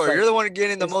course you are. You're the one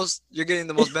getting the most. You're getting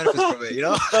the most benefits from it,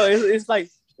 Bro,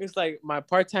 it's like my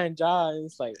part-time job.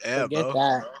 It's like, yeah, forget bro.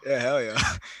 that. Yeah, hell yeah.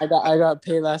 I got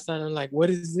paid last night. I'm like, what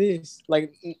is this?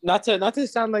 Like, not to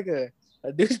sound like a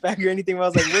douchebag or anything, but I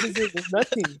was like, what is this? It's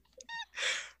nothing.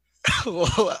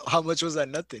 Well, how much was that?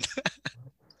 Nothing.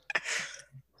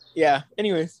 Yeah.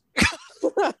 Anyways.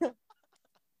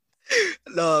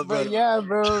 No, bro. But yeah,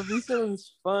 bro,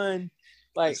 reselling's fun.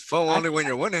 Like, it's fun only when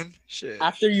you're winning. Shit.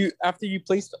 After you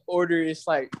place the order, it's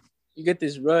like you get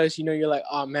this rush. You're like,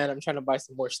 oh man, I'm trying to buy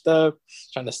some more stuff,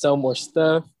 trying to sell more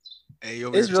stuff. Hey,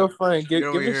 it's real fun. Give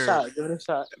it a shot. Give it a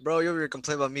shot. Bro, you over here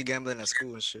complain about me gambling at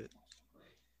school and shit.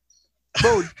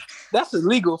 Bro, that's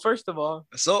illegal, first of all.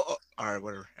 So, all right,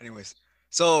 whatever. Anyways,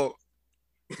 so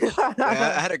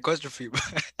I had a question for you.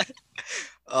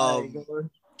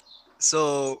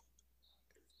 So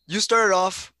you started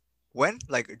off when?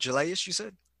 Like July-ish, you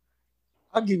said?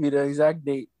 I'll give you the exact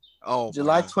date. Oh,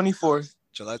 July 24th.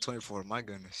 July 24th. My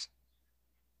goodness.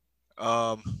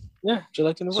 Yeah,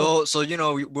 July 24th. So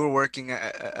we were working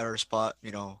at our spot.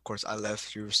 Of course, I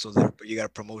left. You were still there, but you got a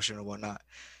promotion or whatnot.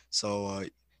 So,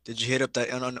 did you hit up that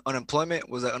unemployment?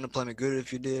 Was that unemployment good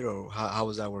if you did, or how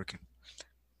was that working?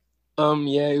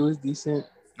 Yeah, it was decent.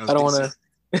 I don't want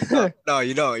to. No,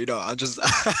 you don't. I just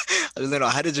know.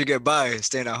 How did you get by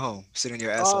staying at home, sitting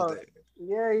your ass all day?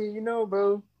 Yeah,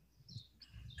 bro.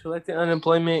 Collecting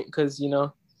unemployment because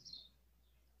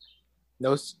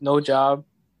no job.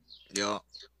 Yeah.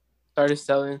 Started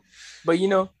selling, but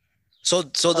So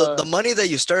the money that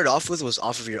you started off with was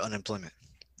off of your unemployment.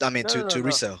 I mean, to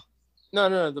resell.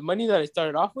 No. The money that I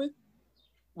started off with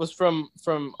was from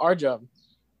our job.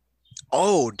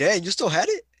 Oh, dang! You still had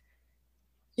it?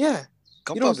 Yeah.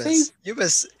 You don't save? You been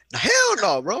hell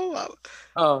no, bro.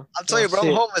 I'm telling you, bro.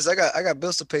 I'm homeless. I got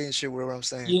bills to pay and shit. Whatever I'm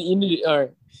saying. You need all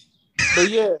right, but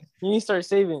yeah, you need to start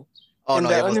saving. Oh and no,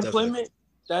 the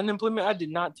unemployment, I did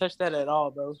not touch that at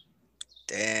all, bro.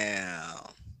 Damn.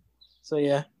 So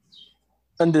yeah,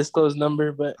 undisclosed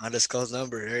number, but undisclosed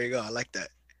number. There you go. I like that.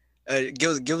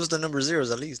 Give us the number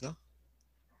zeros at least, no?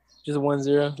 Just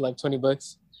 10, like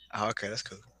 $20. Oh, okay, that's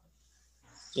cool.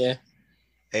 Yeah.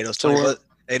 Hey, those 20 bucks.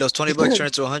 Hey, those 20 bucks turn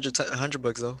into 100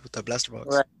 bucks though with that blaster box.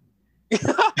 Right.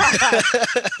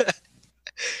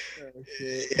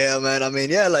 Yeah, man. I mean,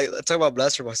 yeah, like let's talk about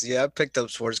blaster boxes. Yeah, I picked up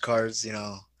sports cards.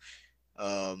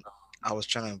 I was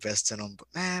trying to invest in them, but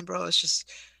man, bro, it's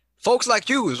just folks like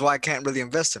you is why I can't really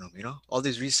invest in them. All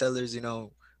these resellers,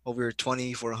 over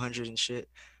 20 for 100 and shit,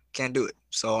 can't do it.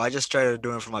 So I just started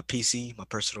doing it for my PC, my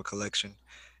personal collection,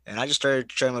 and I just started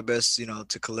trying my best,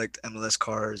 to collect MLS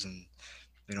cards and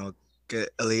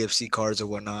get LAFC cards or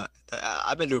whatnot.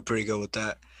 I've been doing pretty good with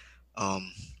that.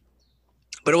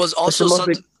 But it was also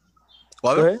something.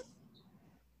 What? Go ahead.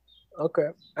 Okay.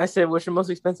 I said, what's your most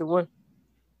expensive one?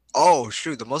 Oh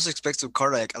shoot, the most expensive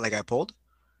card I pulled?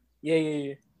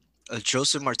 Yeah.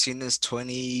 Joseph Martinez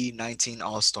 2019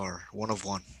 All-Star, 1 of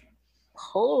 1.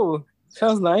 Oh,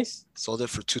 sounds nice. Sold it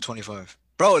for $225.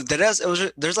 Bro,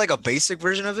 there's like a basic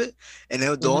version of it, and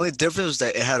the only difference was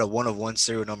that it had a 1 of 1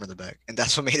 serial number in the back, and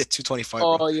that's what made it $225.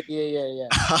 Oh, bro. Yeah.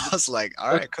 I was like,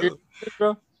 all right, cool.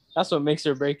 Bro, that's what makes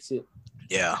or breaks it.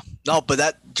 Yeah. No, but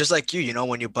that just like you,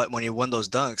 when you won those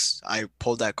dunks, I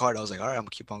pulled that card. I was like, all right, I'm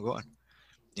gonna keep on going.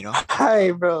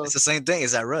 Hi, bro. It's the same thing.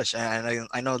 It's that rush, and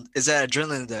I know it's that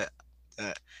adrenaline that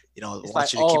it's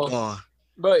wants you to keep going.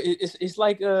 Bro, it's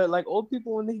like old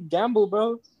people when they gamble,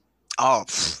 bro. Oh.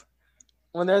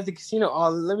 When they're at the casino,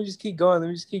 let me just keep going. They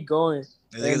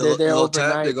and they're overnight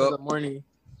tap, they go. in the morning.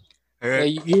 Hey,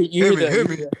 yeah, you hit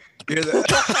me. You hear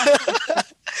that?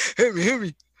 hit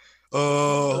me.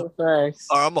 Oh,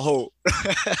 I'm a hoe.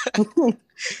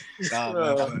 Nah,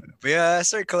 man. But yeah, I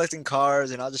started collecting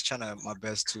cards, and I was just trying my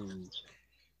best to,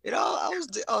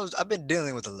 I've been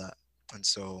dealing with a lot, and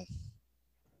so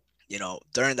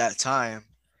during that time,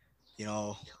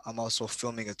 I'm also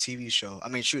filming a TV show. I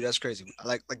mean, shoot, that's crazy.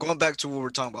 Like going back to what we're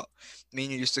talking about. Me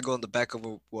and you used to go in the back of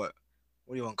what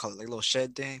do you want to call it? Like a little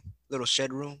shed thing, little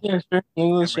shed room, Yeah, sure.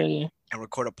 We'll and share, yeah. and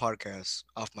record a podcast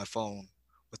off my phone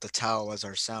with the towel as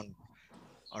our sound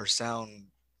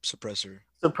suppressor.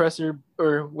 Suppressor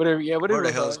or whatever. Yeah, What whatever the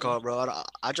we hell call is called, bro?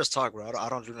 I just talk, bro. I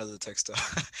don't do none of the tech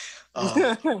stuff.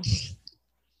 it.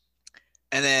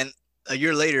 And then a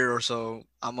year later or so,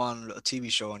 I'm on a TV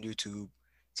show on YouTube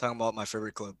talking about my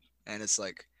favorite club, and it's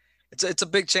like, it's a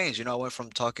big change. I went from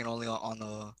talking only on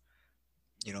the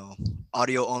you know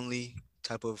audio only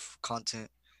type of content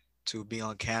to be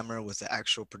on camera with the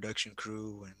actual production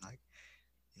crew and like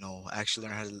actually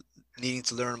needing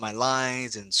to learn my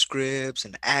lines and scripts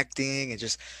and acting and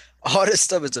just all this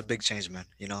stuff. It's a big change, man.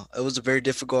 It was very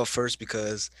difficult at first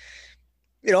because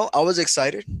I was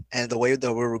excited and the way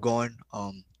that we were going,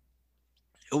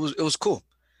 it was cool.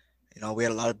 We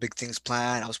had a lot of big things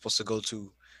planned. I was supposed to go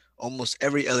to almost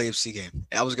every LAFC game.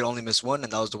 I was gonna only miss one,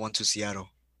 and that was the one to Seattle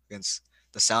against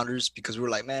the Sounders because we were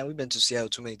like, man, we've been to Seattle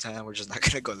too many times. We're just not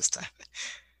gonna go this time.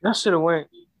 That should have went.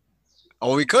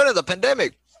 Oh, we couldn't. The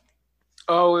pandemic.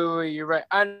 Oh wait, you're right.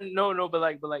 I no, but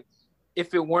like,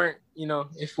 if it weren't,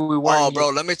 if we weren't. Oh, bro,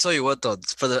 let me tell you what though.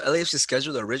 For the LAFC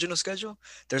schedule, the original schedule,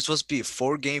 there's supposed to be a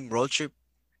 4-game road trip,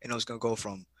 and it was gonna go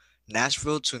from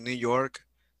Nashville to New York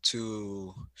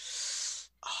to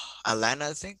Atlanta,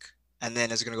 I think, and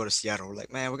then it's gonna go to Seattle. We're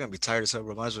like, man, we're gonna be tired as hell,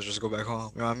 bro. Might as well just go back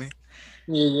home. You know what I mean?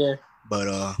 Yeah.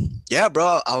 But yeah,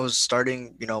 bro, I was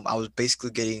starting. I was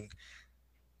basically getting.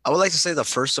 I would like to say the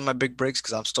first of my big breaks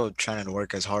because I'm still trying to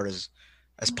work as hard as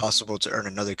possible to earn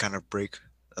another kind of break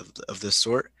of this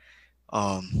sort.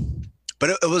 Um, but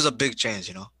it was a big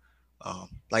change.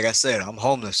 Like I said, I'm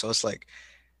homeless, so it's like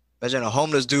imagine a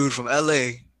homeless dude from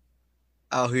LA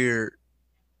out here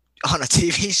on a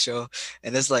TV show,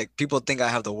 and it's like people think I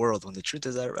have the world when the truth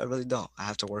is I really don't. I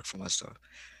have to work for my stuff.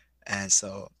 And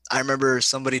so I remember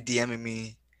somebody DMing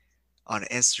me on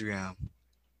Instagram,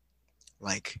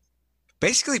 like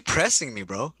basically pressing me,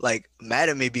 bro, like mad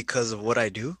at me because of what I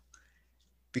do,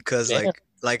 because Damn.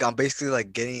 like I'm basically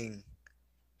like getting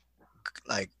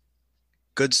like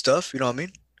good stuff, you know what I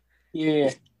mean?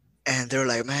 Yeah. And they're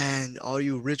like, man, all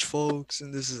you rich folks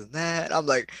and this and that. I'm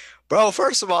like, bro,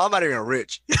 first of all, I'm not even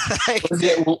rich. Like,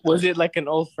 Was it like an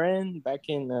old friend back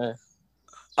in?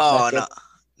 oh back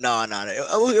no.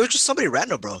 It was just somebody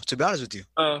random, bro. To be honest with you,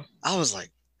 in- I was like,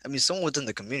 I mean, someone within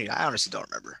the community. I honestly don't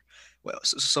remember. Well,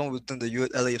 someone within the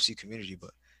LAFC community,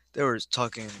 but they were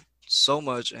talking so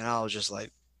much, and I was just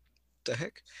like, the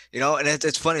heck, And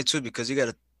it's funny too because you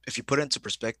gotta, if you put it into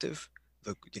perspective,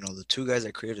 the two guys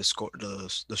that created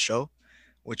the show,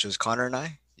 which was Connor and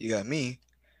I. You got me,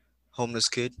 homeless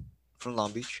kid from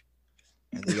Long Beach,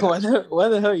 and you got why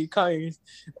the hell you calling yours?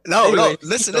 no, Anyway,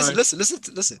 listen.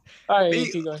 All right,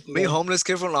 Me, keep going. me, homeless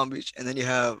kid from Long Beach, and then you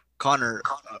have Connor,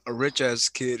 a rich ass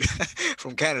kid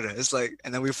from Canada. It's like,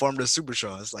 and then we formed a super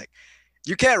show. It's like,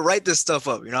 you can't write this stuff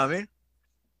up. You know what I mean?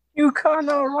 You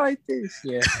cannot write this.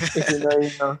 Yeah. If you know,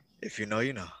 you know. If you know,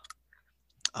 you know.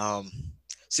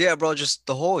 So yeah, bro, just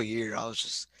the whole year,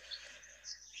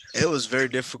 it was very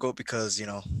difficult because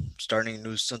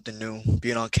starting something new,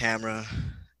 being on camera,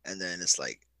 and then it's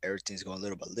like everything's going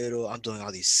little by little. I'm doing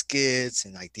all these skits,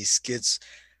 and like these skits,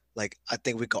 like I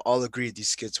think we can all agree these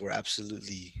skits were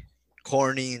absolutely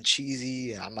corny and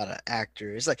cheesy, and I'm not an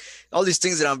actor. It's like all these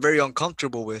things that I'm very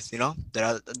uncomfortable with, that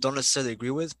I don't necessarily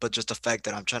agree with, but just the fact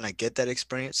that I'm trying to get that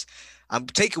experience. I'm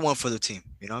taking one for the team,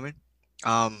 you know what I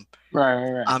mean?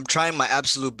 Right. I'm trying my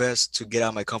absolute best to get out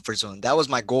of my comfort zone. That was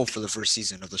my goal for the first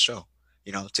season of the show,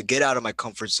 to get out of my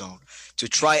comfort zone, to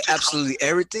try absolutely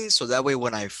everything. So that way,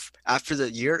 when after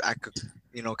the year, I could,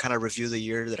 kind of review the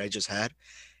year that I just had,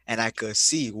 and I could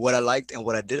see what I liked and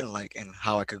what I didn't like, and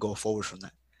how I could go forward from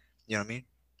that. You know what I mean?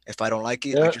 If I don't like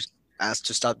it, I just ask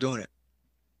to stop doing it,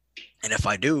 and if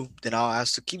I do, then I'll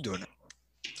ask to keep doing it.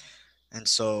 And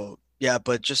so, yeah,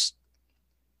 but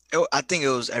I think it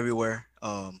was everywhere.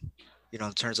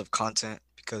 In terms of content,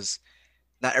 because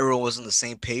not everyone was on the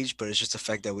same page, but it's just the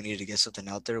fact that we needed to get something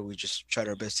out there. We just tried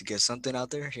our best to get something out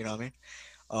there. You know what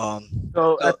I mean?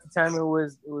 So at the time, it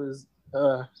was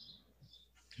what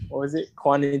was it?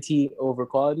 Quantity over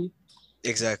quality.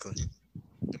 Exactly.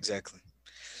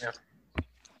 Yeah.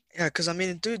 Yeah, because I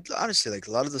mean, dude, honestly, like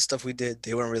a lot of the stuff we did,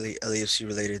 they weren't really LAFC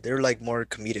related. They were like more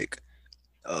comedic,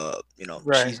 cheesy,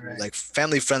 Right. like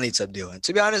family friendly type deal. And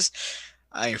to be honest,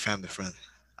 I ain't family friendly.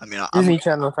 I mean, Disney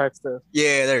Channel type stuff.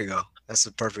 Yeah, there you go. That's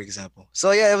a perfect example. So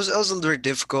yeah, it was a little bit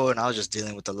difficult, and I was just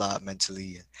dealing with a lot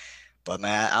mentally. But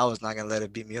man, I was not gonna let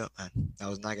it beat me up, man. I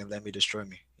was not gonna let me destroy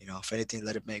me. If anything,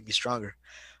 let it make me stronger.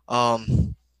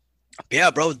 Um,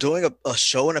 yeah, bro, doing a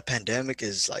show in a pandemic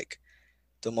is like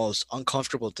the most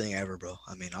uncomfortable thing ever, bro.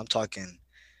 I mean, I'm talking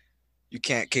you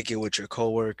can't kick it with your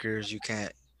coworkers. You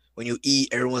can't when you eat,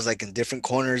 everyone's like in different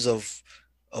corners of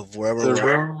wherever The we're at.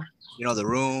 room. The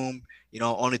room.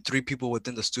 Only three people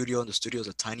within the studio, and the studio is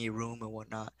a tiny room and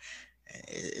whatnot.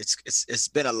 It's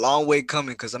been a long way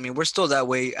coming because I mean we're still that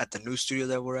way at the new studio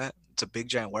that we're at. It's a big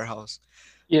giant warehouse,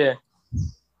 Yeah.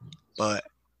 but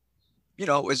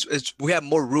it's we have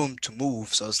more room to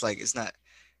move, so it's like it's not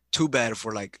too bad if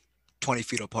we're like 20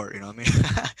 feet apart. You know what I mean?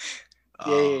 Yeah.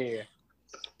 uh, Yeah. Yeah.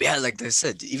 yeah, like I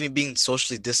said, even being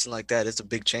socially distant like that, it's a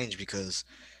big change because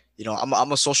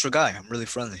I'm a social guy. I'm really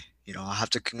friendly. I have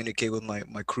to communicate with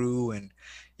my crew and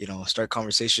start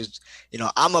conversations.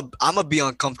 I'm a be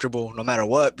uncomfortable no matter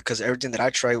what because everything that I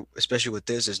try, especially with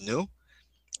this, is new.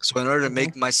 So in order to Mhm.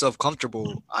 make myself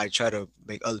comfortable, I try to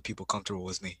make other people comfortable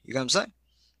with me. You know what I'm saying?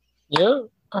 Yeah.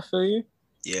 I feel you.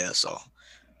 Yeah. So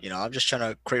I'm just trying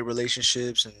to create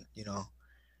relationships and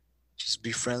just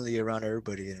be friendly around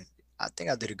everybody, and I think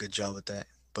I did a good job with that.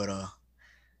 But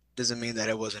doesn't mean that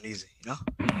it wasn't easy.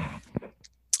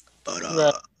 But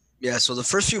Right. yeah. So the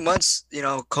first few months,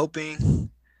 coping.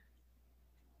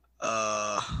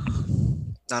 Uh,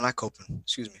 no, not coping.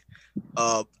 Excuse me.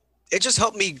 Uh, it just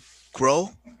helped me grow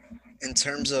in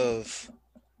terms of.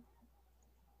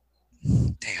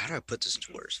 Dang, how do I put this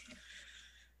into words?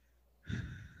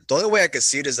 The only way I could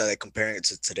see it is that like comparing it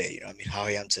to today. I mean, how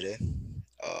I am today.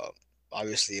 Uh,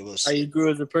 obviously, it How was you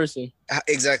grew as a person.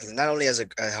 exactly not only as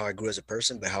how I grew as a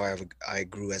person, but how I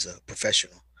grew as a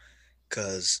professional.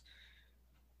 Because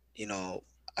you know,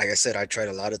 like I said, I tried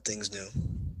a lot of things new.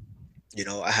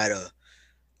 I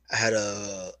had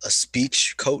a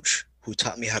speech coach who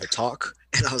taught me how to talk,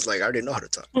 and I was like, I already know how to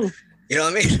talk. You know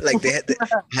what I mean? Like they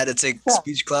had to take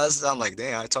speech classes. I'm like,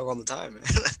 damn, I talk all the time, man.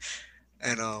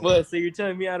 And What? So you're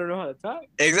telling me I don't know how to talk?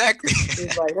 exactly.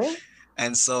 It's like that?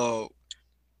 And so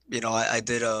I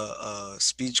did a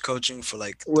speech coaching for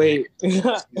like the whole Wait.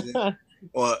 season.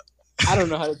 Well, I don't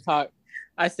know how to talk.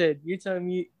 I said, you're telling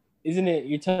me, isn't it?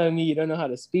 You're telling me you don't know how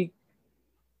to speak?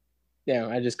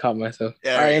 Damn, I just caught myself.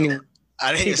 yeah, All there right, you go. anyway,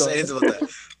 I didn't even keep say going. anything about that.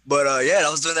 But yeah, I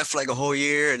was doing that for like a whole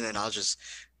year, and then I was just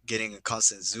getting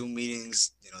constant Zoom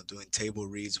meetings, doing table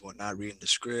reads, whatnot, reading the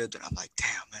script, and I'm like,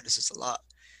 damn, man, this is a lot.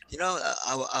 It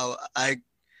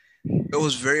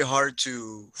was very hard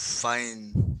to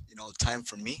find time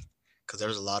for me because there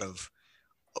was a lot of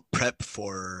prep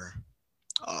for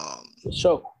um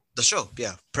Show. the show.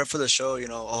 Yeah, prep for the show.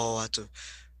 Oh, I have to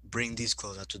bring these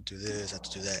clothes, I have to do this, I have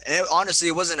to do that. And honestly,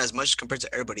 it wasn't as much compared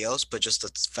to everybody else, but just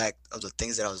the fact of the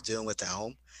things that I was dealing with at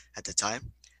home at the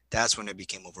time, that's when it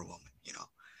became overwhelming.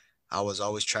 I was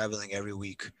always traveling every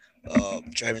week,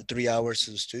 driving 3 hours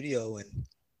to the studio,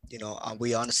 and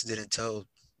we honestly didn't tell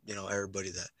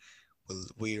everybody that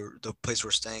the place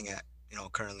we're staying at,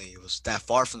 currently it was that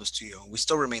far from the studio. We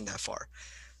still remain that far,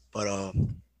 but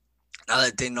now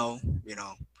that they know,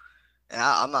 and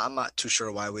I'm not too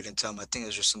sure why we didn't tell them. I think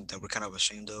it's just something that we're kind of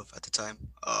ashamed of at the time.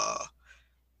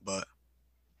 But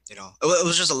it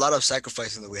was just a lot of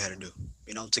sacrificing that we had to do,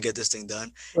 to get this thing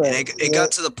done. And Right. it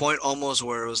got to the point almost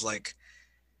where it was like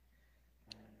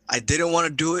I didn't want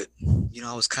to do it.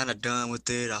 I was kind of done with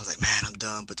it. I was like, man, I'm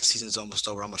done. But the season's almost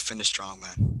over. I'm gonna finish strong,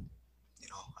 man.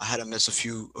 I had to miss a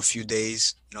few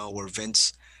days, where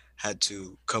Vince had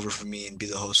to cover for me and be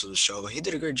the host of the show. He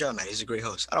did a great job, man. He's a great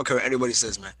host. I don't care what anybody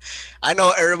says, man. I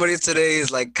know everybody today is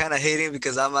like kind of hating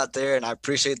because I'm out there, and I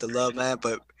appreciate the love, man.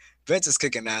 But Vince is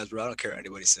kicking ass, bro. I don't care what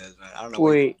anybody says, man. I don't know what.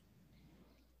 Wait,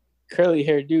 curly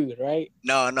hair dude, right?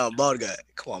 No, bald guy.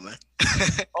 Come on, man.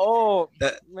 Oh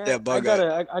that, man, yeah, I bald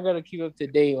guy. gotta keep up to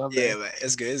date, my Yeah, man. man.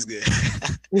 It's good. It's good.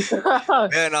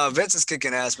 Yeah, no, Vince is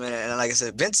kicking ass, man. And like I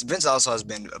said, Vince also has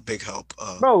been a big help.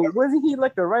 Bro, wasn't he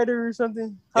like a writer or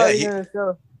something? How Yeah, are you gonna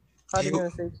tell? How are he you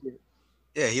gonna say shit?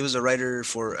 yeah, he was a writer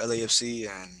for LAFC,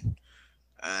 and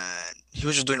he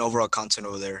was just doing overall content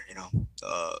over there,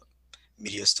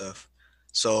 media stuff.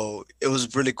 So it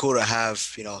was really cool to have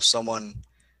someone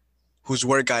whose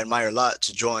work I admire a lot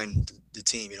to join the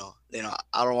team.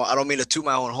 I don't mean to toot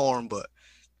my own horn, but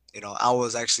I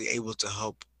was actually able to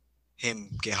help him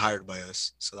get hired by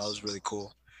us, so that was really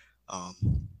cool. Um,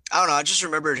 I don't know. I just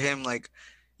remembered him like,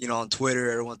 on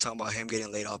Twitter, everyone talking about him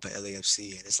getting laid off at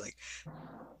LAFC, and it's like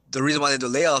the reason why they do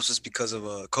layoffs is because of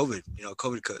COVID.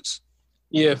 COVID cuts.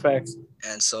 Yeah, facts.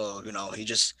 And so, he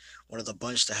just one of the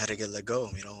bunch that had to get let go.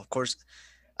 Of course,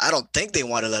 I don't think they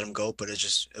want to let him go, but it's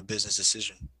just a business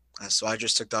decision. And so I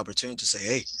just took the opportunity to say,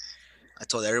 hey, I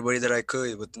told everybody that I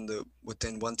could within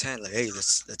 110, like, hey,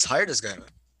 let's hire this guy, man.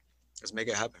 Let's make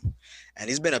it happen. And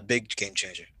he's been a big game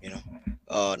changer,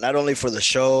 not only for the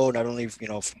show, not only,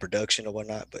 for production or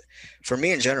whatnot, but for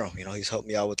me in general. He's helped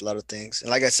me out with a lot of things. And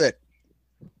like I said,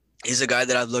 he's a guy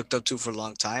that I've looked up to for a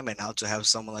long time. And now to have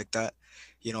someone like that,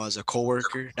 as a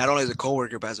coworker, not only as a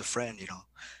coworker, but as a friend,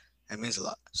 it means a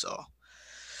lot. So,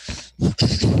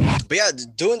 but yeah,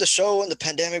 doing the show in the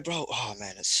pandemic, bro. Oh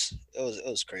man, it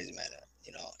was crazy, man.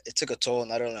 It took a toll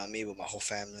not only on me but my whole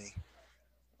family.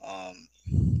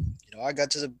 I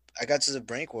got to the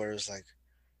brink where it was like,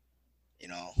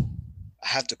 I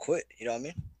have to quit. You know what I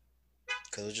mean?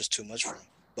 Because it was just too much for me.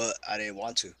 But I didn't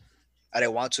want to. I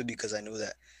didn't want to because I knew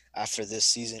that after this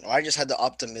season, or I just had the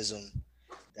optimism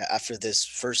that after this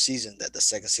first season, that the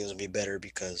second season would be better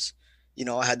because,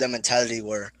 I had that mentality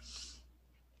where,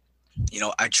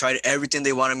 I tried everything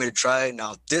they wanted me to try.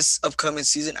 Now, this upcoming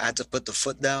season, I had to put the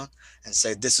foot down and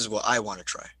say, this is what I want to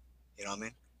try. You know what I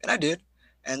mean? And I did.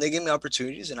 And they gave me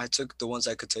opportunities, and I took the ones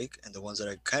I could take, and the ones that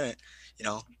I couldn't,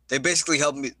 they basically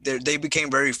helped me. They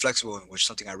became very flexible, which is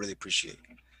something I really appreciate.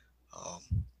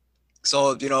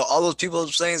 So, all those people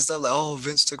saying stuff like, oh,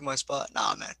 Vince took my spot.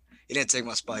 Nah, man. He didn't take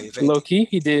my spot. Low key,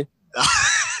 he did.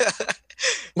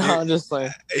 No, I'm just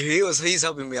playing. He's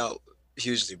helping me out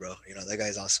hugely, bro. That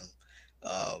guy's awesome.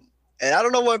 And I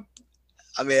don't know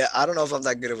I don't know if I'm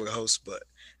that good of a host, but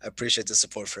I appreciate the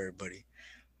support for everybody.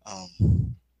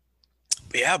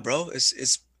 But yeah, bro,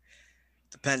 it's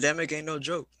the pandemic ain't no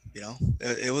joke.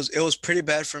 It was pretty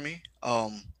bad for me.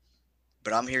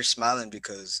 But I'm here smiling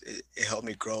because it helped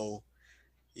me grow,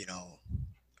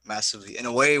 massively in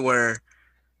a way where,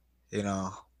 if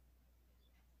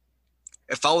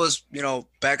I was,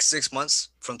 back 6 months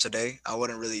from today, I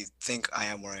wouldn't really think I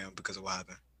am where I am because of what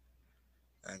happened.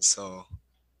 And so,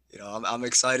 I'm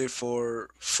excited for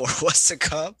what's to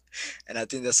come, and I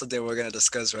think that's something we're gonna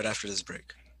discuss right after this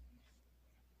break.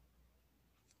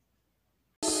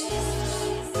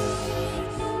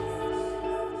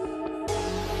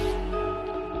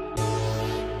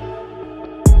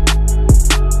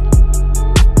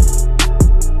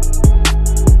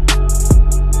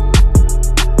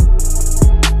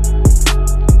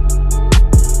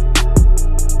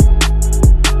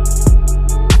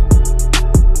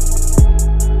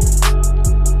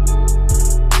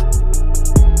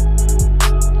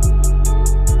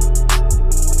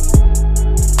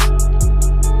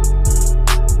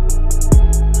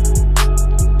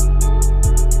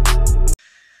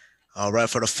 All right,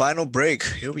 for the final break,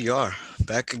 here we are,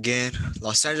 back again.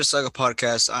 Los Angeles Saga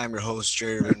Podcast. I'm your host,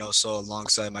 Jerry Reynoso,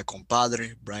 alongside my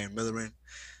compadre, Brian Millerin.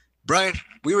 Brian,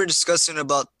 we were discussing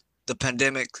about the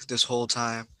pandemic this whole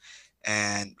time,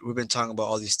 and we've been talking about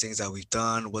all these things that we've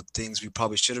done, what things we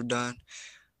probably should have done.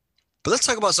 But let's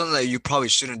talk about something that you probably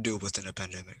shouldn't do within a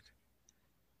pandemic.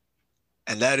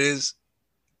 And that is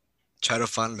try to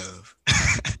find love.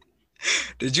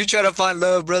 Did you try to find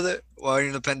love, brother, while you're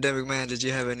in the pandemic, man? Did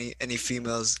you have any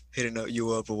females hitting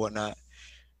you up or whatnot?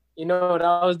 You know what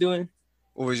I was doing?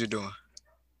 What was you doing?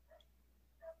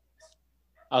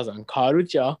 I was on call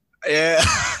with y'all. Yeah.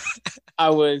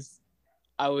 I was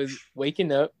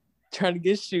waking up, trying to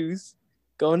get shoes,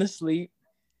 going to sleep.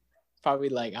 Probably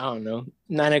like, I don't know,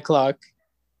 9 o'clock.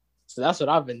 So that's what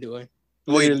I've been doing.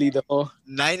 Wait, literally the whole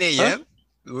 9 a.m.?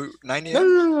 Huh? 9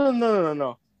 a.m.?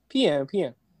 No. PM.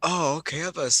 Oh, okay. I was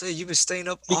about to say, you've been staying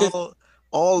up Because,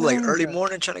 all like early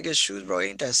morning trying to get shoes, bro.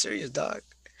 Ain't that serious, dog?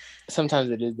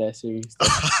 Sometimes it is that serious.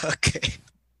 Okay.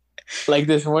 Like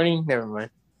this morning, never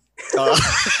mind.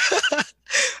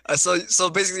 So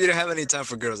basically, you don't have any time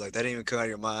for girls. Like that didn't even come out of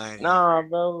your mind. Nah,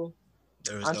 bro.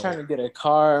 I'm trying to get a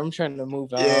car. I'm trying to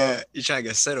move out. Yeah, you're trying to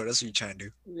get settled. That's what you're trying to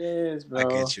do. Yes, bro. I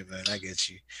get you, man. I get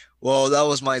you. Well, that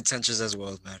was my intentions as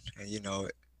well, man. And you know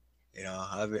it.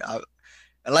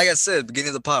 And like I said, beginning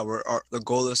of the pod, the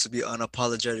goal is to be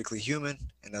unapologetically human,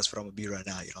 and that's what I'm gonna be right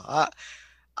now.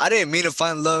 I didn't mean to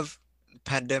find love in the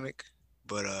pandemic,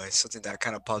 but it's something that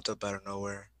kind of popped up out of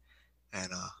nowhere,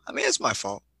 and I mean it's my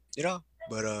fault,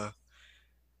 but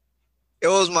it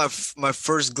was my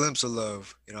first glimpse of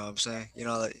love. You know what I'm saying?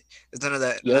 Like it's none of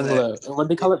that. Young love. What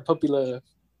they call it, puppy love.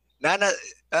 I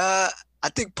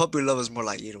think puppy love is more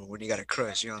like when you got a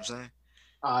crush. You know what I'm saying?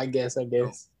 I guess.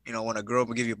 When a girl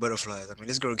would give you butterflies. I mean,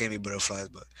 this girl gave me butterflies,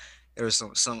 but there was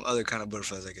some other kind of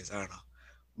butterflies, I guess. I don't know.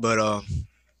 But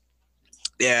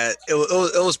yeah,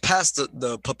 it was past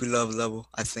the puppy love level,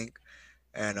 I think,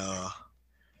 and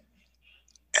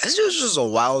it's just a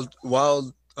wild,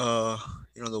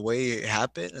 the way it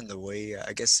happened and the way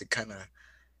I guess it kind of,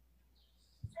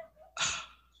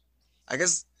 I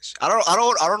guess I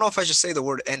don't know if I should say the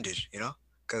word ended,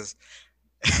 because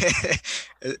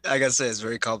like I said, it's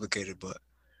very complicated, but.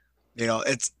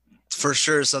 It's for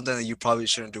sure something that you probably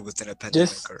shouldn't do within a pandemic,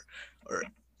 Just or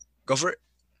go for it.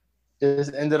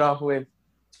 just end it off with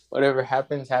whatever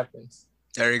happens, happens.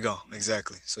 There you go.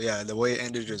 Exactly. So yeah, the way it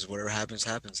ended is whatever happens,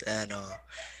 happens. And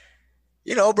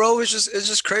you know, bro, it's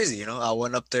just crazy. You know, I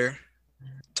went up there,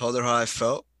 told her how I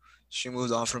felt. She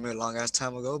moved on from me a long ass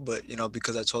time ago, but you know,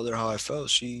 because I told her how I felt,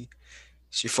 she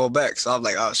fell back. So I'm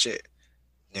like, oh shit.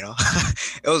 You know,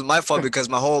 it was my fault because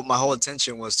my whole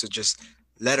intention was to just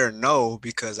let her know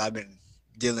because I've been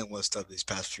dealing with stuff these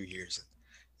past few years.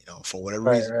 You know, for whatever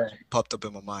Right, reason, right. it popped up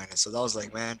in my mind, and so that was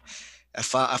like, man,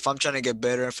 if I'm trying to get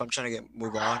better, if I'm trying to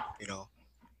move on, you know,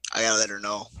 I gotta let her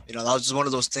know. You know, that was just one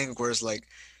of those things where it's like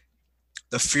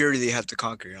the fear that you have to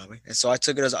conquer. You know what I mean? And so I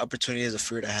took it as an opportunity, as a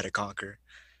fear that I had to conquer,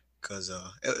 cause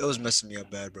it was messing me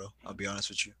up bad, bro. I'll be honest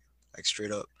with you, like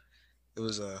straight up.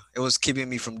 It was keeping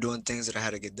me from doing things that I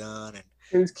had to get done, and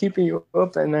It was keeping you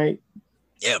up at night.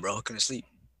 yeah, bro, I couldn't sleep.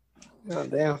 Oh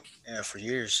damn. Yeah, for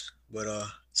years. But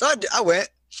so I went,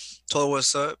 told her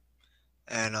what's up,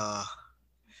 and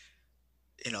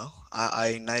you know,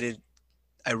 I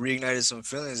reignited some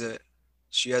feelings that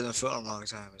she hasn't felt in a long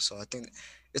time. And so I think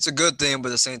it's a good thing, but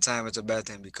at the same time, it's a bad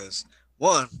thing because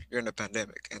one, you're in a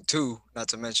pandemic, and two, not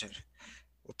to mention,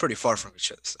 we're pretty far from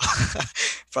each other, so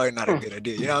probably not a good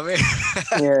idea. You know what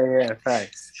I mean? Yeah,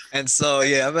 facts. And so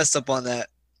yeah, I messed up on that.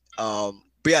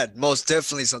 But yeah, most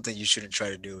definitely something you shouldn't try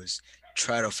to do is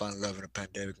try to find love in a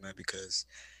pandemic, man, because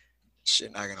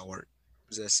shit not gonna work.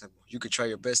 It's that simple. You could try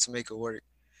your best to make it work.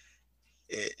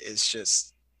 It's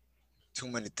just too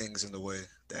many things in the way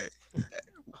that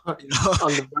you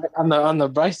know. On the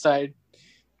bright side,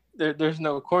 there's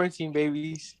no quarantine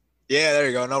babies. Yeah, there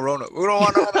you go. No Rona. We don't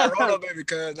want no Rona baby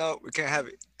because no, we can't have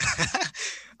it.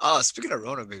 Oh, speaking of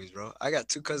Rona babies, bro, I got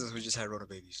two cousins who just had Rona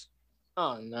babies,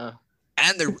 Oh no.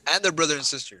 and their brother and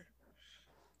sister.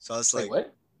 So it's Wait, like,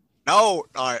 what? no,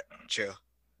 all right, chill.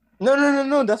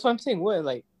 No. That's what I'm saying. What,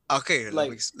 like Okay, let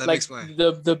me like explain.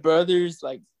 the brother's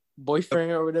like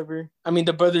boyfriend or whatever. I mean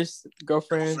the brother's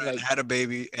girlfriend. Friend Like, had a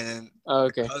baby, and then oh,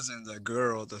 okay. cousin, the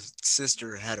girl, the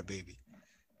sister had a baby.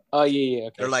 Oh yeah,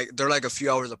 okay. They're like a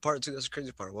few hours apart too. That's the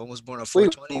crazy part. One was born at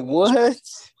Wait, 420. what?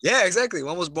 Yeah, exactly.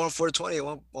 One was born 420.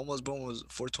 One was born was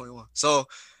 421. So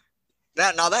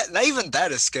that now that not even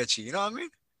that is sketchy. You know what I mean?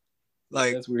 Yeah,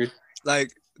 Like that's weird.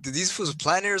 like did these fools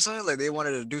plan it or something? Like they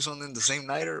wanted to do something the same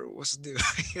night or what's the deal?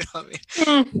 You know what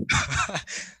I mean?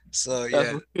 So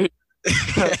yeah, That's weird.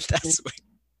 that's weird.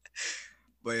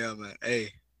 But yeah, man.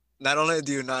 Hey, not only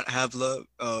do you not have love,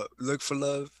 look for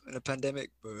love in a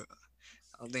pandemic, but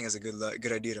I don't think it's a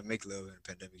good idea to make love in a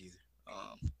pandemic either.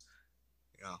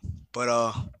 You know. But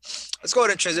let's go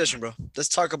ahead and transition, bro. Let's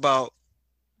talk about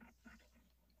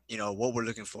what we're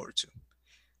looking forward to.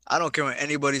 I don't care what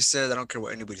anybody says. I don't care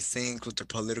what anybody thinks, what their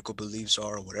political beliefs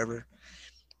are, or whatever.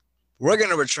 We're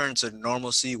gonna return to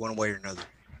normalcy one way or another.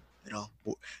 You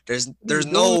know, there's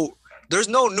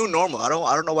no new normal. I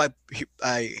don't know why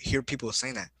I hear people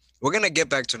saying that. We're gonna get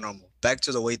back to normal, back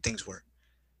to the way things were.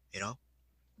 You know,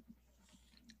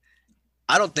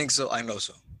 I don't think so. I know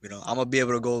so. You know, I'm gonna be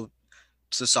able to go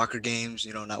to soccer games.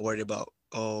 You know, not worried about,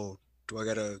 oh, do I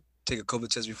gotta take a COVID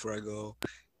test before I go?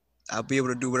 I'll be able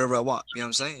to do whatever I want. You know what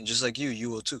I'm saying? Just like you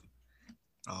will too.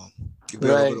 You'll be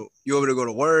able to go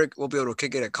to work. We'll be able to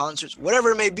kick it at concerts,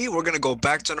 whatever it may be. We're gonna go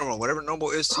back to normal. Whatever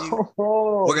normal is to you,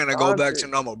 we're gonna go back to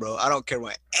normal, bro. I don't care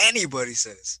what anybody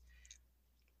says.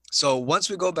 So once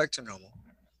we go back to normal,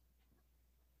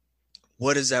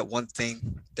 what is that one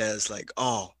thing that's like,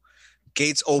 oh,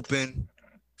 gates open,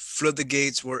 flood the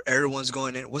gates where everyone's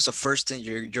going in? What's the first thing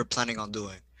you're planning on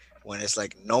doing when it's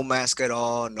like no mask at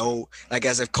all, no, like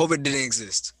as if COVID didn't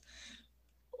exist?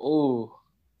 Oh,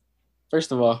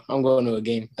 first of all, I'm going to a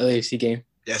game, LAFC game.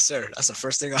 Yes, sir. That's the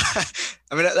first thing.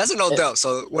 I mean, that's a no doubt.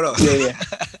 So what else? Yeah.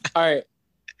 All right,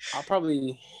 I'll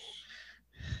probably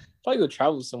go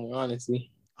travel somewhere.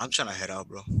 Honestly, I'm trying to head out,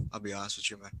 bro. I'll be honest with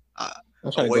you, man.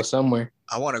 I'm trying to go somewhere.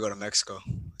 I want to go to Mexico,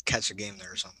 catch a game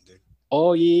there or something, dude.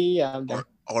 Oh yeah, I'm down.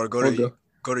 Or go to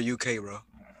UK, bro.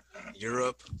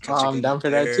 Europe. I'm down for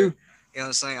that too. You know what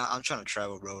I'm saying? I'm trying to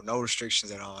travel, bro. No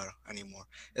restrictions at all anymore.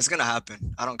 It's gonna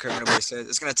happen. I don't care what anybody says.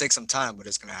 It's gonna take some time, but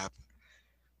it's gonna happen.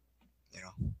 You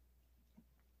know.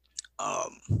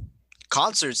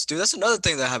 Concerts, dude. That's another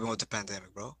thing that happened with the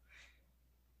pandemic, bro.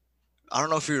 I don't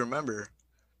know if you remember,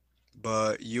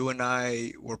 but you and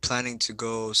I were planning to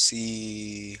go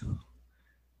see.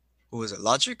 Who was it?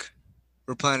 Logic.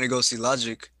 We're planning to go see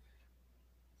Logic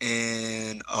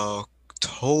in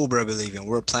October, I believe, and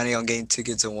we're planning on getting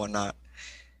tickets and whatnot.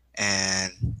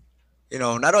 And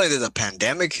not only did the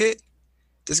pandemic hit,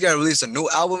 this guy released a new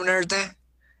album and everything,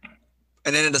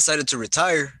 and then it decided to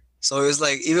retire. So it was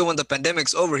like, even when the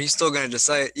pandemic's over, he's still gonna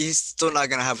decide he's still not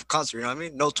gonna have a concert. You know what I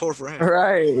mean? No tour for him.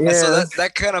 Right. And Yeah. so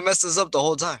that kind of messes up the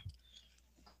whole time.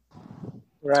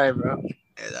 Right, bro.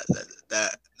 Yeah,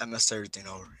 that messed everything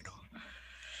over.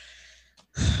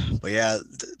 But yeah,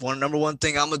 number one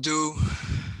thing I'm gonna do,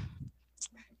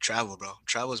 travel, bro.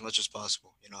 Travel as much as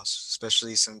possible.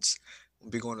 Especially since we'll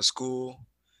be going to school.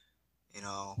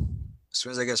 As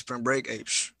soon as I get spring break, hey,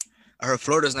 I heard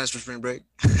Florida's nice for spring break.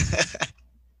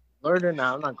 Florida?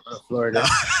 Nah, I'm not going to Florida. No.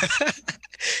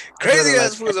 Crazy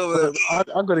ass foods over there, bro.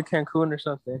 I'll go to Cancun or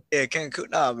something. Yeah, Cancun.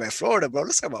 Nah, man, Florida, bro.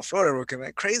 Let's talk about Florida real quick,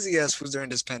 man. Crazy ass foods during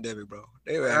this pandemic, bro.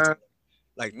 They were acting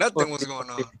like nothing was going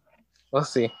on. We'll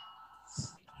see.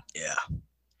 Yeah.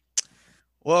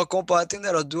 Well, compa, I think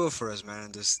that'll do it for us, man,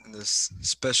 in this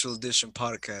special edition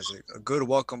podcast. A good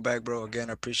welcome back, bro.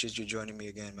 Again, I appreciate you joining me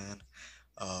again, man.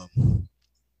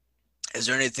 Is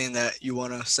there anything that you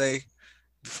want to say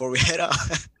before we head out?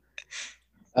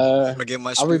 I'll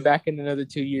be back in another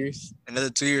 2 years. Another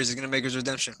 2 years, he's gonna make his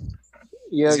redemption.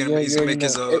 Yeah, he's gonna make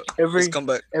his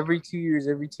comeback. Every 2 years.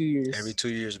 Every 2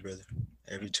 years, brother.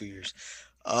 Every 2 years.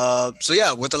 So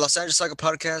yeah, with the Los Angeles Saga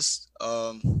podcast,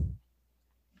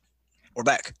 we're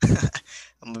back.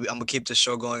 I'm gonna keep the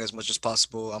show going as much as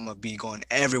possible. I'm gonna be going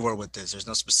everywhere with this. There's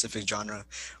no specific genre.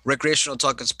 Recreational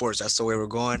talking sports. That's the way we're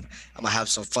going. I'm gonna have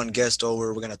some fun guests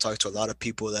over. We're gonna talk to a lot of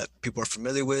people that people are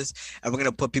familiar with, and we're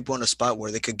gonna put people on a spot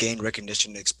where they could gain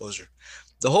recognition and exposure.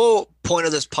 The whole point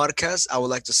of this podcast, I would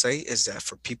like to say, is that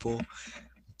for people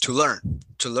to learn,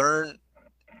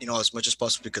 as much as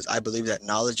possible, because I believe that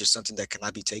knowledge is something that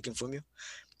cannot be taken from you.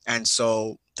 And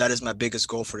so that is my biggest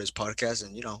goal for this podcast.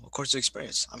 And, of course, the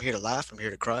experience. I'm here to laugh. I'm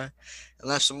here to cry and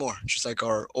laugh some more. Just like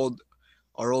our old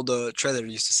trailer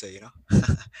used to say,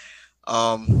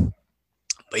 But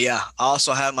yeah, I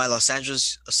also have my Los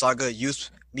Angeles Saga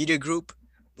Youth Media Group.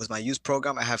 With my youth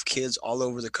program, I have kids all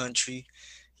over the country,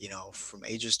 from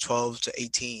ages 12 to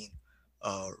 18,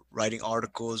 writing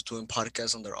articles, doing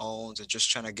podcasts on their own, and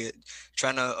just trying to get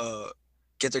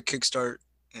their kickstart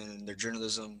in their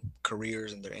journalism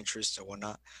careers and their interests and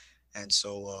whatnot. And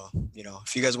so,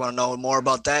 if you guys want to know more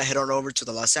about that, head on over to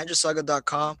the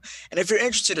losangelessaga.com. And if you're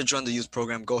interested to join the youth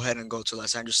program, go ahead and go to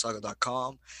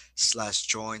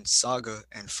losangelessaga.com/join saga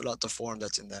and fill out the form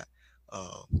that's in that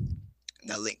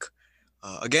link.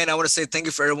 Again, I want to say thank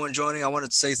you for everyone joining. I want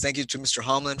to say thank you to Mr.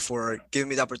 Homlin for giving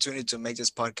me the opportunity to make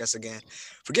this podcast again,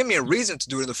 for giving me a reason to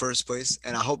do it in the first place.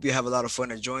 And I hope you have a lot of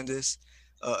fun enjoying this,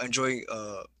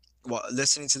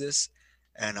 listening to this.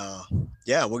 And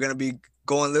yeah, we're gonna be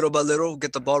going little by little,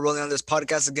 get the ball rolling on this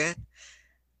podcast again.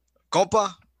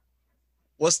 Compa,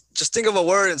 just think of a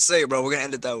word and say it, bro. We're gonna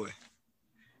end it that way.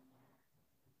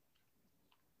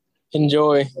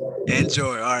 Enjoy.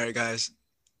 All right, guys.